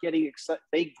start getting excited.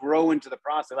 They grow into the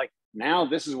process. Like, now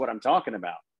this is what I'm talking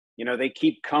about. They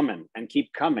keep coming,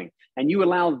 and you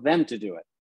allow them to do it.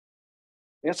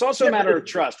 It's also a matter of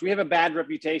trust. We have a bad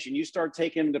reputation. You start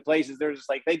taking them to places, they're just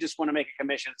like, they just want to make a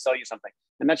commission and sell you something.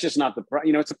 And that's just not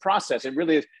it's a process. It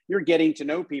really is. You're getting to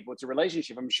know people. It's a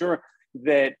relationship. I'm sure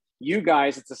that you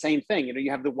guys, it's the same thing. You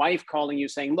have the wife calling you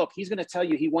saying, look, he's going to tell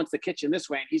you he wants the kitchen this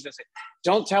way. And he's going to say,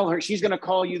 don't tell her. She's going to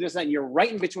call you this, and you're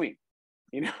right in between.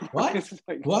 What?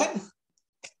 What?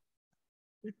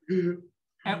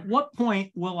 At what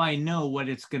point will I know what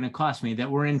it's going to cost me that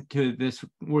we're going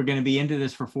to be into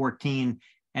this for 14,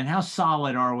 and how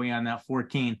solid are we on that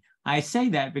 14? I say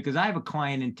that because I have a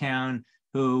client in town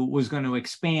who was going to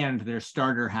expand their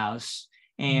starter house,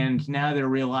 and now they're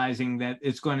realizing that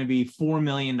it's going to be $4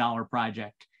 million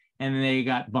project, and they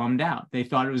got bummed out. They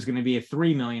thought it was going to be a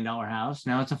 $3 million house.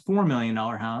 Now it's a $4 million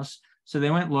house. So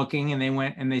they went looking,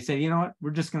 and they said, you know what,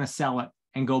 we're just going to sell it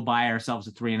and go buy ourselves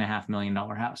a $3.5 million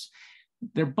house.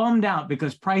 They're bummed out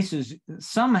because prices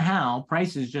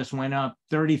just went up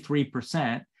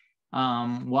 33%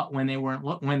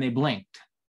 when they blinked.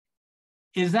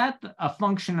 Is that a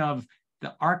function of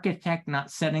the architect not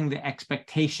setting the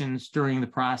expectations during the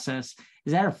process?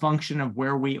 Is that a function of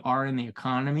where we are in the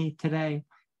economy today?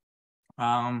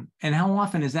 And how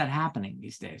often is that happening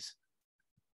these days?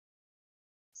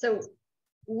 So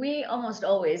we almost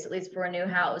always, at least for a new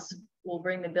house, will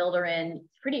bring the builder in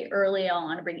pretty early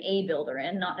on, bring a builder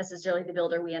in, not necessarily the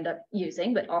builder we end up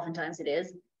using, but oftentimes it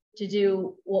is, to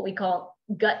do what we call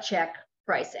gut check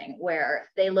pricing, where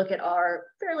they look at our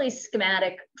fairly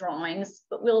schematic drawings,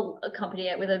 but we'll accompany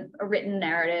it with a written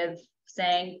narrative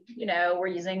saying, we're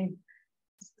using,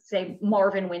 say,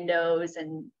 Marvin windows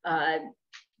and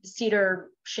cedar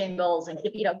shingles, and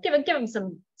give them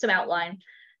some outline.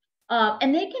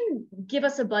 And they can give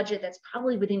us a budget that's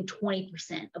probably within 20%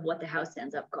 of what the house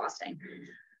ends up costing.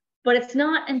 But it's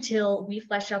not until we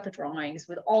flesh out the drawings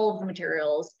with all of the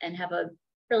materials and have a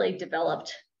really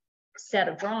developed set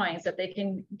of drawings that they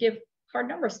can give hard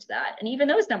numbers to that. And even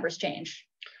those numbers change.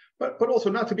 But also,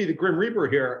 not to be the Grim Reaper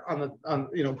here on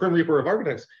Grim Reaper of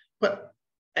architects, but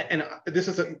this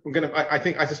is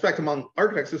I suspect among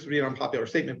architects this would be an unpopular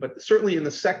statement, but certainly in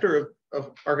the sector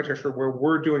of architecture where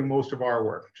we're doing most of our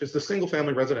work, which is the single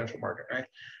family residential market, right?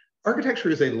 Architecture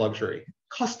is a luxury.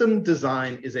 Custom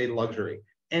design is a luxury.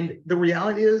 And the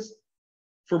reality is,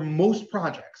 for most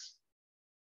projects,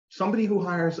 somebody who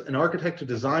hires an architect to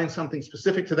design something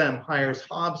specific to them, hires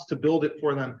Hobbs to build it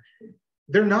for them,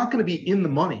 they're not going to be in the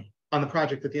money on the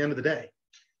project at the end of the day.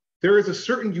 There is a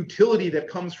certain utility that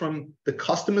comes from the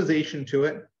customization to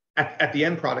it at the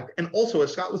end product. And also,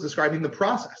 as Scott was describing, the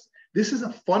process. This is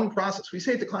a fun process. We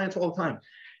say it to clients all the time.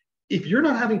 If you're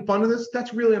not having fun in this,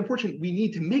 that's really unfortunate. We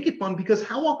need to make it fun, because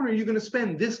how often are you going to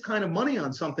spend this kind of money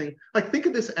on something? Like, think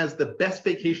of this as the best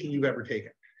vacation you've ever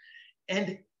taken.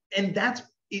 And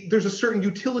there's a certain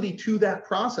utility to that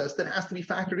process that has to be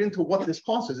factored into what this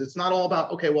cost is. It's not all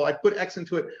about, okay, well, I put X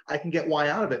into it, I can get Y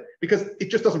out of it, because it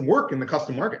just doesn't work in the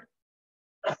custom market.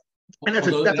 And that's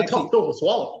a tough pill to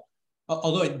swallow.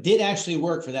 Although it did actually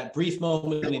work for that brief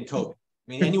moment in COVID.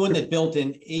 I mean, anyone that built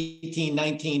in 18,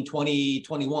 19, 20,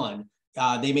 21,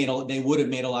 they would have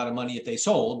made a lot of money if they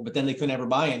sold, but then they couldn't ever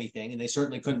buy anything, and they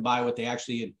certainly couldn't buy what they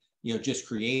actually had, just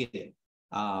created.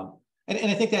 And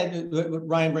I think that what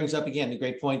Ryan brings up again, the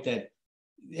great point that,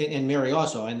 and Mary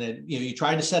also, and that you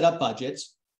try to set up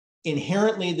budgets.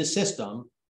 Inherently, the system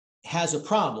has a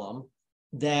problem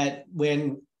that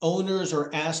when owners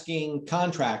are asking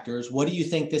contractors, what do you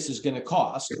think this is going to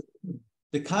cost?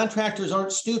 The contractors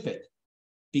aren't stupid,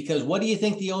 because what do you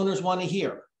think the owners want to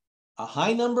hear? A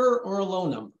high number or a low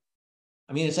number?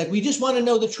 I mean, it's like, we just want to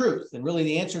know the truth. And really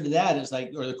the answer to that is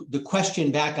the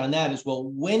question back on that is, well,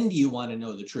 when do you want to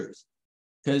know the truth?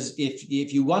 Because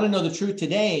if you want to know the truth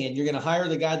today and you're going to hire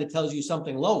the guy that tells you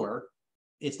something lower,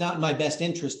 it's not in my best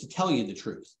interest to tell you the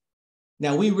truth.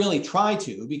 Now, we really try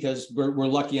to, because we're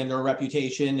lucky under our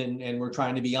reputation, and we're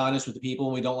trying to be honest with the people,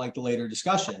 and we don't like the later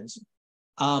discussions.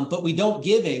 But we don't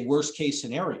give a worst case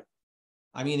scenario.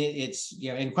 I mean,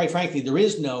 and quite frankly, there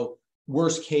is no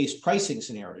worst case pricing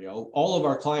scenario. All of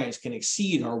our clients can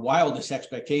exceed our wildest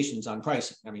expectations on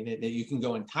pricing. I mean, you can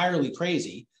go entirely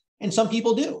crazy, And some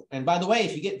people do. And by the way,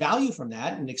 if you get value from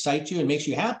that and excites you and makes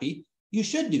you happy, you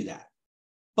should do that.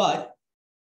 But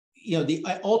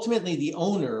ultimately the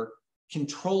owner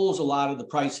controls a lot of the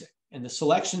pricing, and the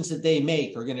selections that they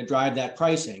make are going to drive that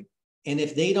pricing. And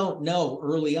if they don't know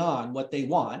early on what they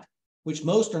want, which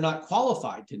most are not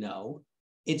qualified to know,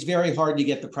 it's very hard to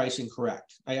get the pricing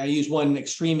correct. I use one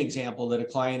extreme example that a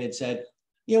client had said,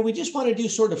 we just want to do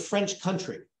sort of French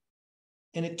country.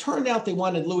 And it turned out they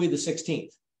wanted Louis XVI.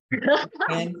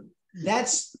 And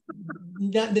it's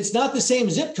not the same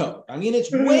zip code. I mean,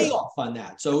 it's way off on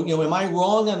that. So, am I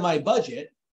wrong on my budget,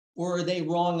 or are they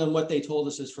wrong on what they told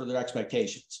us is for their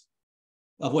expectations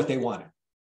of what they wanted?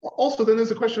 Also, then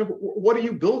there's a question of what are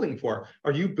you building for?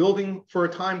 Are you building for a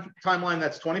timeline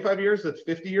that's 25 years, that's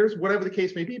 50 years, whatever the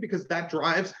case may be, because that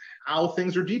drives how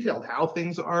things are detailed, how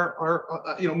things are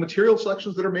material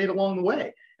selections that are made along the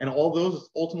way. And all those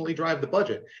ultimately drive the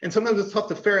budget. And sometimes it's tough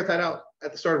to ferret that out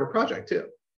at the start of a project too.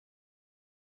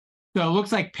 So it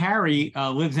looks like Parry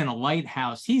lives in a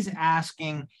lighthouse. He's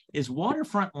asking, is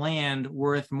waterfront land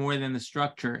worth more than the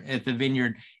structure at the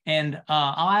vineyard? And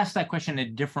I'll ask that question a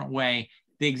different way.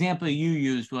 The example you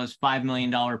used was $5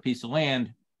 million piece of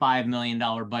land, $5 million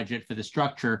budget for the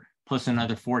structure, plus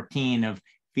another 14 of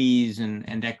fees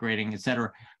and decorating, et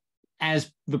cetera.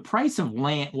 As the price of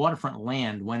land, waterfront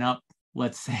land went up,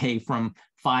 let's say from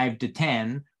 5 to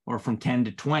 10, or from 10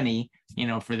 to 20,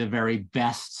 for the very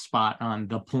best spot on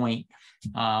the point,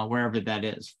 wherever that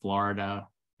is, Florida,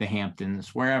 the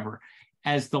Hamptons, wherever.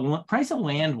 As the price of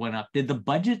land went up, did the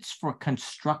budgets for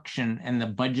construction and the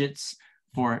budgets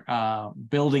for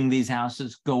building these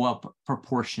houses go up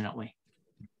proportionately?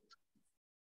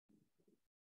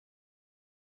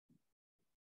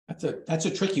 That's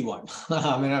a tricky one.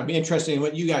 And I'd be interested in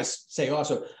what you guys say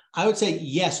also. I would say,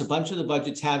 yes, a bunch of the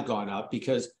budgets have gone up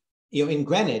because, in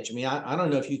Greenwich, I don't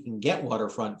know if you can get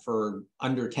waterfront for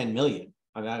under 10 million.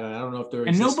 I don't know if there is.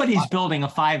 And nobody's building a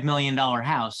 $5 million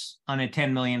house on a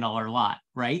 $10 million lot,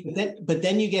 right? But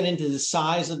then you get into the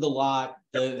size of the lot,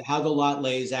 how the lot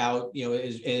lays out,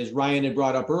 as Ryan had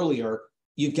brought up earlier,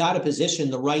 you've got to position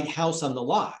the right house on the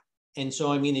lot. And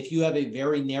so, if you have a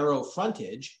very narrow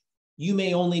frontage, you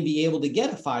may only be able to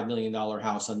get a $5 million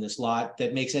house on this lot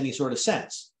that makes any sort of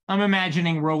sense. I'm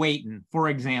imagining Rowayton, for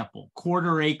example,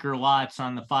 quarter-acre lots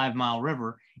on the 5 Mile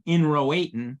River in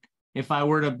Rowayton. If I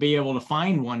were to be able to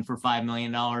find one for $5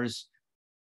 million,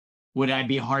 would I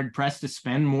be hard-pressed to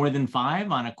spend more than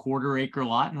 $5 on a quarter-acre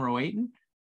lot in Rowayton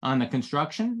on the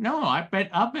construction? No, I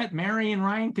bet Mary and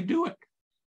Ryan could do it.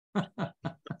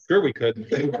 Sure, we could.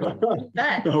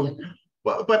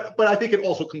 But I think it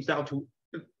also comes down to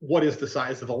what is the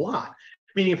size of the lot.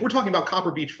 Meaning, if we're talking about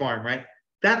Copper Beach Farm, right?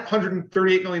 That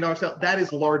 $138 million sale, that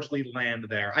is largely land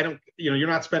there. You're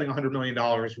not spending $100 million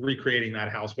recreating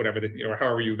that house, whatever,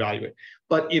 however you value it.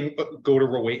 But go to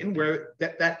Rowayton, where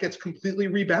that gets completely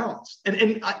rebalanced.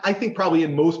 And I think probably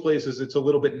in most places, it's a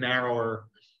little bit narrower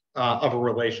of a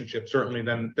relationship, certainly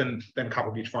than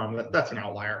Copper Beach Farm. That's an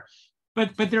outlier.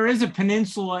 But there is a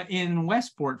peninsula in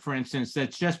Westport, for instance,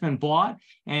 that's just been bought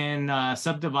and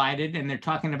subdivided, and they're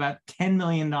talking about $10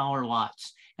 million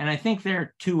lots. And I think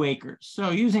they're 2 acres. So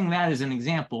using that as an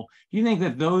example, do you think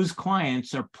that those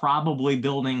clients are probably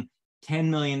building $10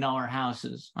 million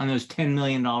houses on those $10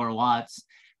 million lots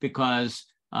because,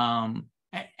 and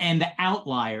the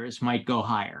outliers might go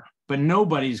higher, but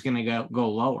nobody's going to go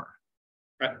lower?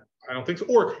 I don't think so.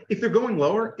 Or if they're going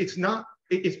lower, it's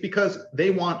because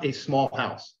they want a small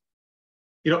house.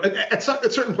 At a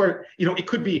certain point, it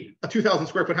could be a 2,000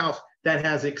 square foot house that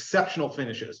has exceptional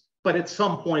finishes. But at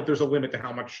some point, there's a limit to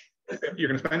how much you're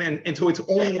going to spend. And so it's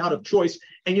only out of choice.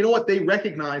 And you know what? They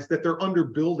recognize that they're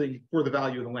underbuilding for the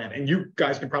value of the land. And you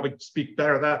guys can probably speak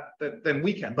better that than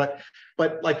we can. But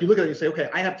like you look at it and you say, okay,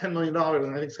 I have $10 million.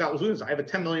 And I think Scott was losing. I have a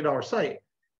 $10 million site.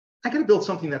 I got to build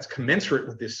something that's commensurate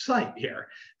with this site here.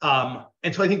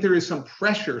 And so I think there is some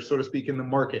pressure, so to speak, in the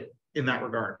market in that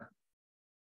regard.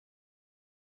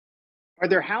 Are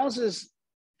there houses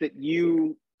that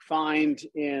you find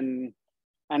in,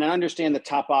 and I understand the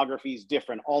topography is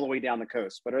different all the way down the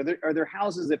coast, but are there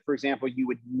houses that, for example, you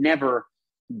would never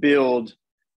build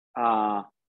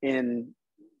in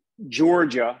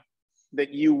Georgia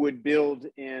that you would build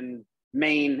in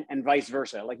Maine and vice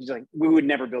versa? Like we would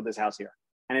never build this house here,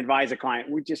 and advise a client,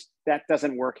 that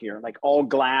doesn't work here. Like all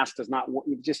glass does not work.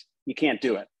 You can't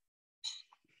do it.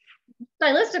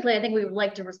 Stylistically, I think we would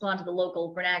like to respond to the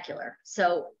local vernacular.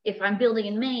 So if I'm building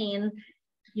in Maine,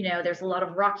 there's a lot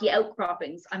of rocky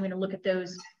outcroppings. I'm going to look at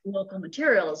those local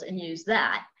materials and use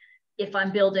that. If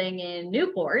I'm building in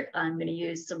Newport, I'm going to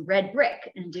use some red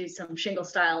brick and do some shingle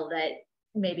style that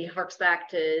maybe harks back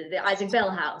to the Isaac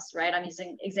Bell house, right? I'm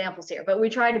using examples here, but we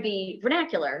try to be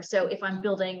vernacular. So if I'm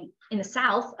building in the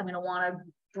South, I'm going to want a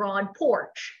broad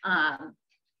porch. Yeah.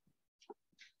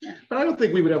 But I don't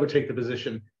think we would ever take the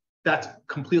position that's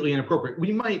completely inappropriate.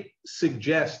 We might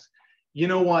suggest, you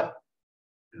know what,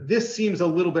 this seems a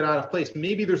little bit out of place.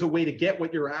 Maybe there's a way to get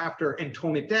what you're after and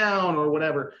tone it down or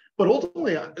whatever. But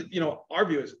ultimately, our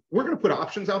view is we're going to put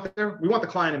options out there. We want the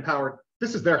client empowered.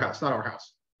 This is their house, not our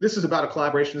house. This is about a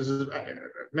collaboration. This is, I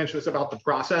mentioned this about the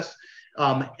process.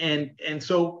 And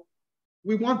so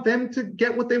we want them to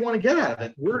get what they want to get out of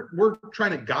it. We're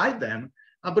trying to guide them,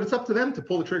 but it's up to them to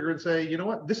pull the trigger and say, you know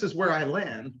what, this is where I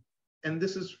land. And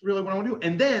this is really what I want to do.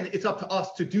 And then it's up to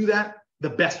us to do that the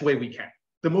best way we can,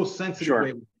 the most sensitive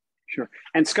way we can. Sure.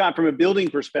 And Scott, from a building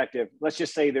perspective, let's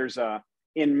just say there's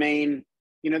in Maine,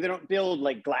 they don't build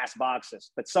like glass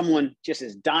boxes, but someone just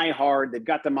is diehard. They've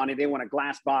got the money. They want a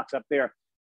glass box up there.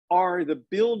 Are the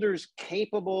builders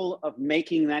capable of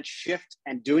making that shift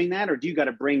and doing that? Or do you got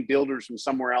to bring builders from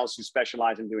somewhere else who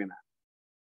specialize in doing that?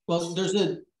 Well, there's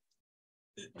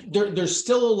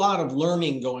still a lot of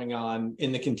learning going on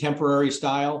in the contemporary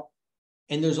style.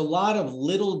 And there's a lot of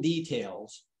little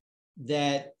details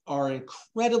that are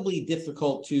incredibly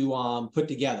difficult to put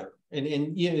together.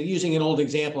 And using an old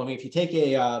example, I mean, if you take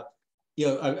a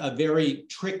very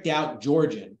tricked out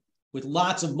Georgian with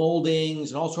lots of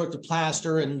moldings and all sorts of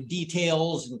plaster and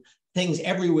details and things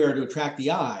everywhere to attract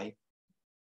the eye,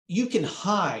 you can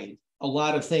hide a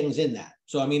lot of things in that.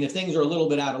 So, I mean, if things are a little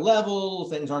bit out of level,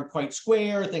 things aren't quite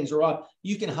square, things are off,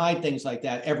 you can hide things like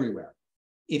that everywhere.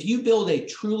 If you build a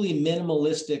truly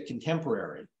minimalistic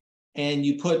contemporary and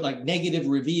you put like negative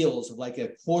reveals of like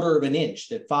 1/4 of an inch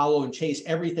that follow and chase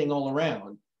everything all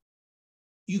around,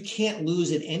 you can't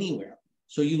lose it anywhere.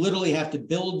 So you literally have to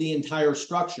build the entire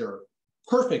structure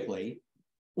perfectly,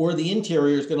 or the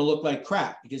interior is going to look like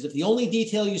crap. Because if the only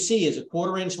detail you see is a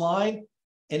 1/4 inch line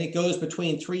and it goes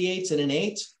between 3/8 and an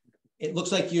 1/8, it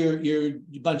looks like you're a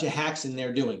bunch of hacks in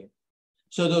there doing it.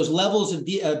 So those levels of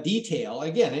detail,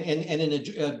 again, and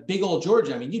in a big old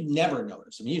Georgia, I mean, you'd never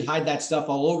notice. I mean, you'd hide that stuff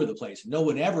all over the place. No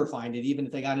one would ever find it, even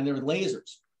if they got in there with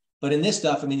lasers. But in this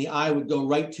stuff, I mean, the eye would go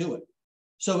right to it.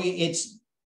 So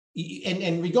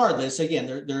and regardless,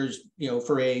 again, there's,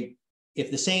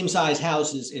 if the same size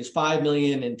house is 5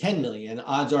 million and 10 million,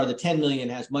 odds are the 10 million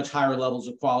has much higher levels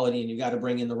of quality, and you got to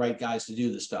bring in the right guys to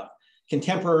do the stuff.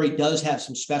 Contemporary does have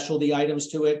some specialty items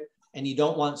to it, and you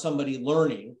don't want somebody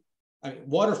learning. I mean,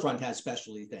 Waterfront has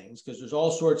specialty things because there's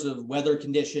all sorts of weather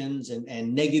conditions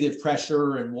and negative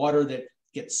pressure and water that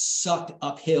gets sucked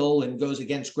uphill and goes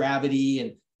against gravity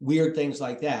and weird things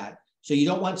like that. So you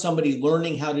don't want somebody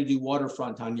learning how to do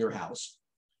waterfront on your house.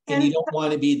 And you don't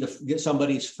want to be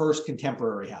somebody's first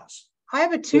contemporary house. I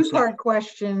have a two-part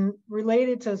question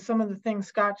related to some of the things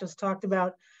Scott just talked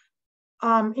about.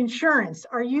 Insurance.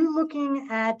 Are you looking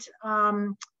at,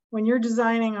 when you're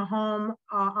designing a home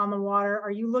on the water,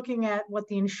 are you looking at what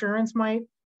the insurance might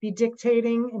be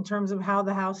dictating in terms of how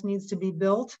the house needs to be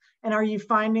built? And are you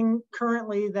finding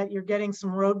currently that you're getting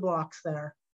some roadblocks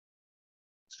there?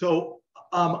 So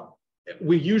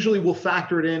we usually will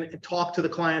factor it in and talk to the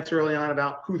clients early on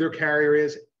about who their carrier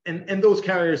is. And those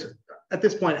carriers at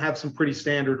this point have some pretty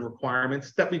standard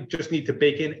requirements that we just need to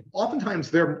bake in. Oftentimes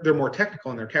they're more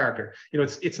technical in their character.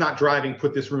 It's not driving,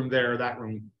 put this room there, that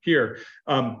room here.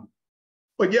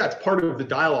 But yeah, it's part of the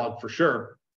dialogue for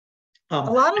sure. A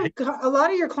lot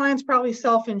of your clients probably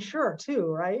self-insure too,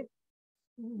 right?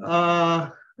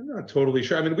 I'm not totally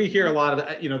sure. I mean, we hear a lot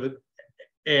of the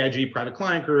AIG Private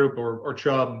Client Group or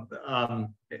Chubb,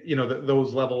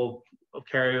 those level of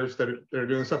carriers that are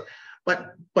doing stuff.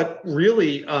 But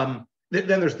really, then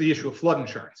there's the issue of flood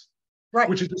insurance, right,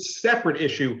 which is a separate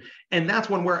issue. And that's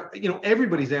one where,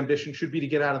 everybody's ambition should be to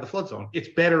get out of the flood zone. It's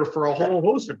better for a whole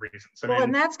host of reasons.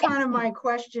 And that's kind of my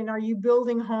question. Are you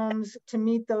building homes to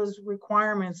meet those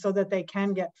requirements so that they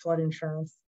can get flood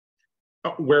insurance?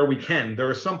 Where we can. There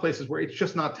are some places where it's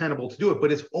just not tenable to do it,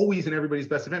 but it's always in everybody's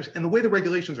best advantage. And the way the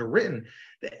regulations are written,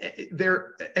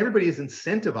 everybody is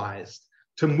incentivized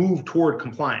to move toward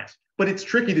compliance, but it's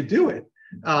tricky to do it.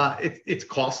 It's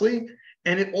costly,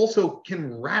 and it also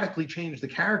can radically change the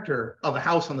character of a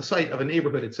house on the site, of a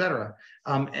neighborhood, et cetera.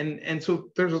 And so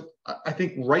there's, I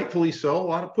think rightfully so, a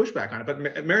lot of pushback on it. But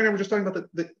Mary and I were just talking about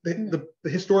the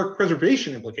historic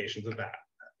preservation implications of that,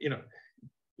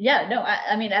 Yeah, no,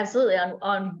 I mean, absolutely.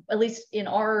 On at least in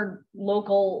our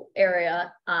local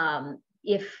area,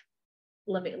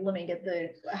 let me get the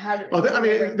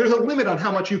there's a limit on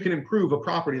how much you can improve a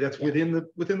property that's within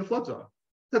the flood zone.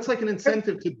 That's like an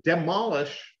incentive to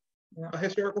demolish a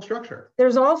historical structure.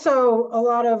 There's also a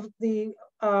lot of the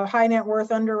high net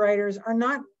worth underwriters are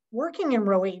not working in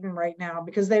Rowayton right now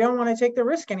because they don't want to take the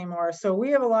risk anymore. So we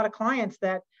have a lot of clients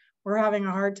that we're having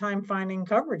a hard time finding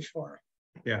coverage for.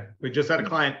 Yeah, we just had a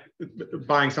client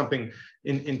buying something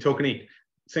in Tokenique,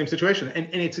 same situation, and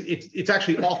it's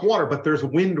actually off water, but there's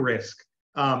wind risk.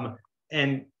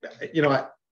 And you know,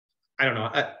 I don't know.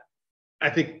 I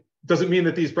think doesn't mean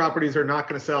that these properties are not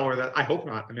going to sell, or that I hope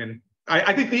not. I mean,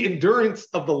 I think the endurance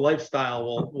of the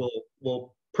lifestyle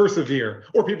will persevere,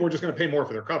 or people are just going to pay more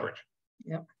for their coverage.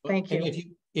 Yeah, thank you. And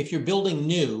if you're building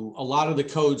new, a lot of the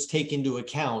codes take into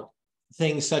account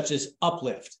things such as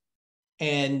uplift.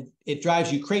 And it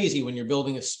drives you crazy when you're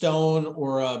building a stone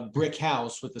or a brick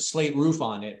house with a slate roof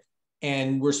on it,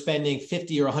 and we're spending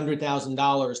 $50,000 or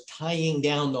 $100,000 tying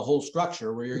down the whole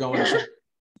structure where you're going.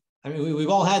 I mean, we've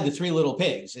all had the three little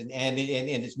pigs, and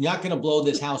it's not going to blow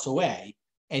this house away,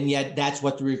 and yet that's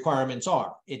what the requirements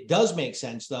are. It does make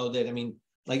sense, though, that I mean,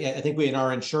 like I think we in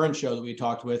our insurance show that we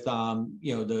talked with,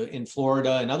 you know, in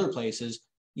Florida and other places,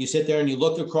 you sit there and you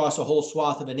look across a whole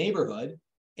swath of a neighborhood.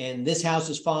 And this house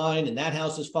is fine, and that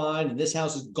house is fine, and this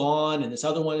house is gone, and this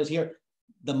other one is here.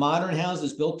 The modern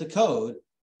houses built to code,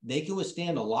 they can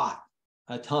withstand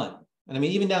a ton. And I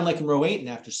mean, even down like in Rowayton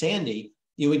after Sandy,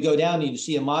 you would go down and you'd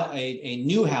see a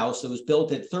new house that was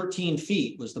built at 13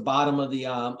 feet was the bottom of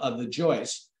the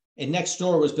joist, and next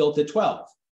door was built at 12.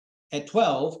 At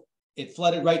 12, it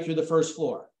flooded right through the first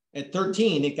floor. At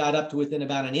 13, it got up to within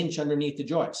about an inch underneath the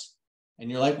joist.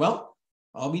 And you're like, well,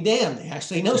 I'll be damned. They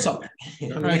actually know something.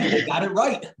 They got it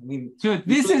right. I mean, so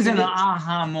this is an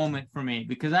aha moment for me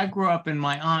because I grew up and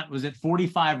my aunt was at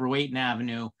 45 Rowayton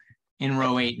Avenue in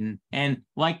Rowayton. And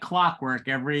like clockwork,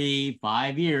 every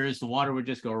 5 years, the water would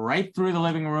just go right through the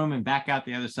living room and back out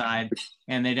the other side.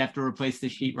 And they'd have to replace the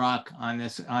sheetrock on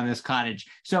this cottage.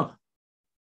 So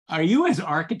are you as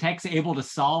architects able to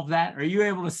solve that? Are you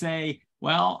able to say,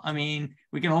 well, I mean,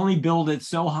 we can only build it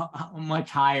so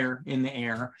much higher in the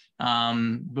air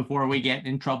before we get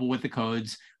in trouble with the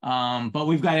codes. But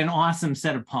we've got an awesome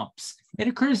set of pumps. It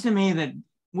occurs to me that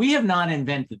we have not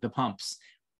invented the pumps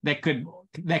that could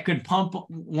pump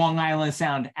Long Island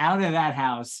Sound out of that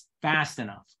house fast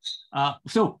enough.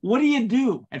 So what do you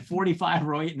do at 45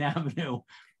 Rowayton Avenue?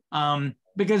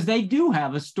 Because they do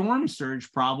have a storm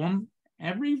surge problem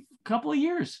every couple of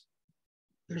years.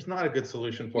 There's not a good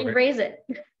solution for it. You raise it.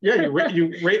 Yeah,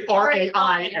 you rate RAISE.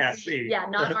 Yeah,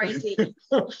 not REC.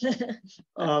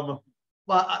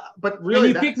 But really,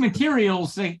 and you pick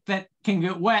materials that can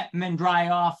get wet and then dry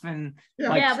off, and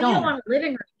but you don't want a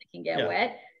living room that can get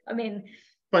wet. I mean,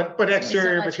 but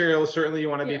exterior materials, certainly you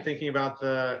want to be thinking about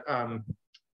the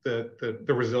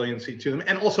resiliency to them,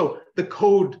 and also the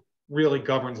code really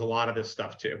governs a lot of this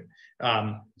stuff too.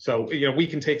 So, you know, we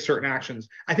can take certain actions.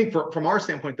 I think from our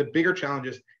standpoint, the bigger challenge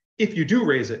is if you do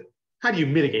raise it, how do you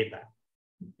mitigate that?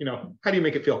 You know, how do you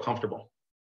make it feel comfortable?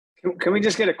 Can we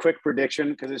just get a quick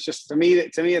prediction? Because it's just, to me,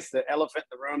 it's the elephant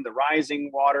in the room, the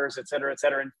rising waters, et cetera, et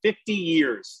cetera. In 50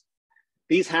 years,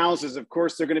 these houses, of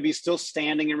course, they're going to be still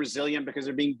standing and resilient because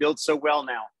they're being built so well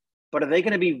now. But are they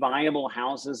going to be viable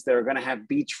houses that are going to have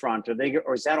beachfront?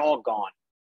 Or is that all gone?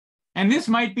 And this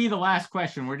might be the last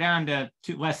question. We're down to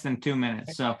less than 2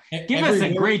 minutes. So give us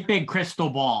a great big crystal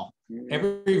ball.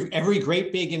 Every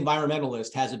great big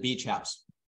environmentalist has a beach house.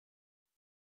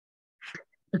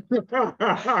 The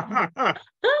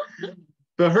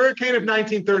hurricane of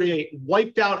 1938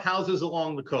 wiped out houses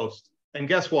along the coast. And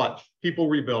guess what? People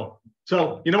rebuild.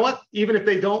 So you know what? Even if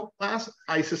they don't last,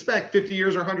 I suspect 50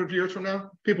 years or 100 years from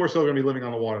now, people are still going to be living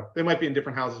on the water. They might be in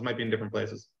different houses, might be in different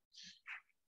places.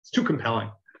 It's too compelling.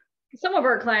 Some of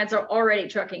our clients are already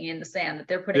trucking in the sand that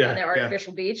they're putting on their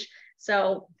artificial beach.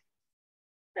 So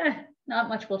not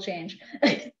much will change.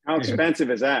 How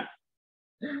expensive is that?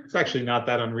 It's actually not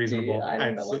that unreasonable. I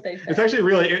don't know what they say. It's actually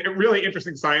really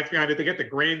interesting science behind it. They get the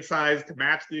grain size to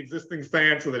match the existing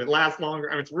sand so that it lasts longer.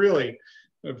 I mean, it's really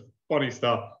funny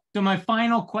stuff. So my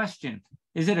final question,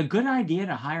 is it a good idea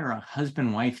to hire a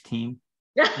husband-wife team?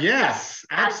 Yes,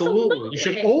 absolutely. You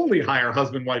should only hire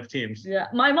husband-wife teams. Yeah,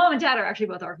 my mom and dad are actually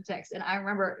both architects, and I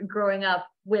remember growing up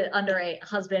under a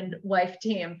husband-wife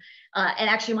team. And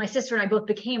actually, my sister and I both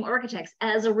became architects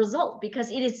as a result because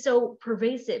it is so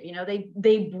pervasive. You know,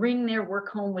 they bring their work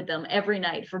home with them every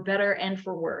night, for better and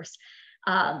for worse.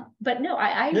 But no,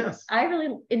 I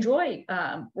really enjoy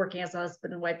working as a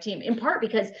husband and wife team, in part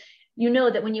because you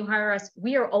know that when you hire us,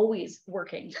 we are always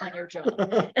working on your job.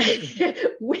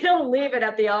 We don't leave it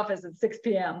at the office at 6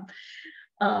 p.m.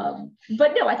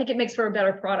 But no, I think it makes for a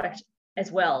better product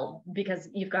as well, because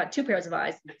you've got two pairs of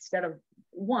eyes instead of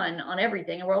one on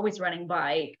everything. And we're always running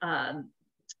by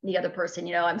the other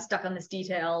person, I'm stuck on this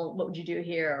detail. What would you do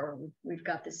here? Or we've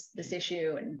got this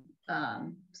issue. And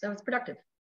so it's productive.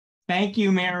 Thank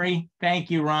you, Mary. Thank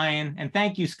you, Ryan. And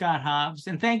thank you, Scott Hobbs.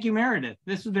 And thank you, Meredith.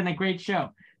 This has been a great show.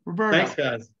 Roberto. Thanks,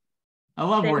 guys. I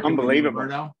love working with you,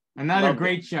 Roberto. Another Loved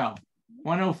great show.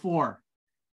 104.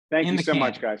 Thank you so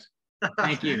much, guys.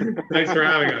 Thank you. Thanks for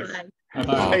having us.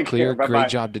 Bye. All clear. Bye-bye. Great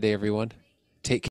job today, everyone. Take care.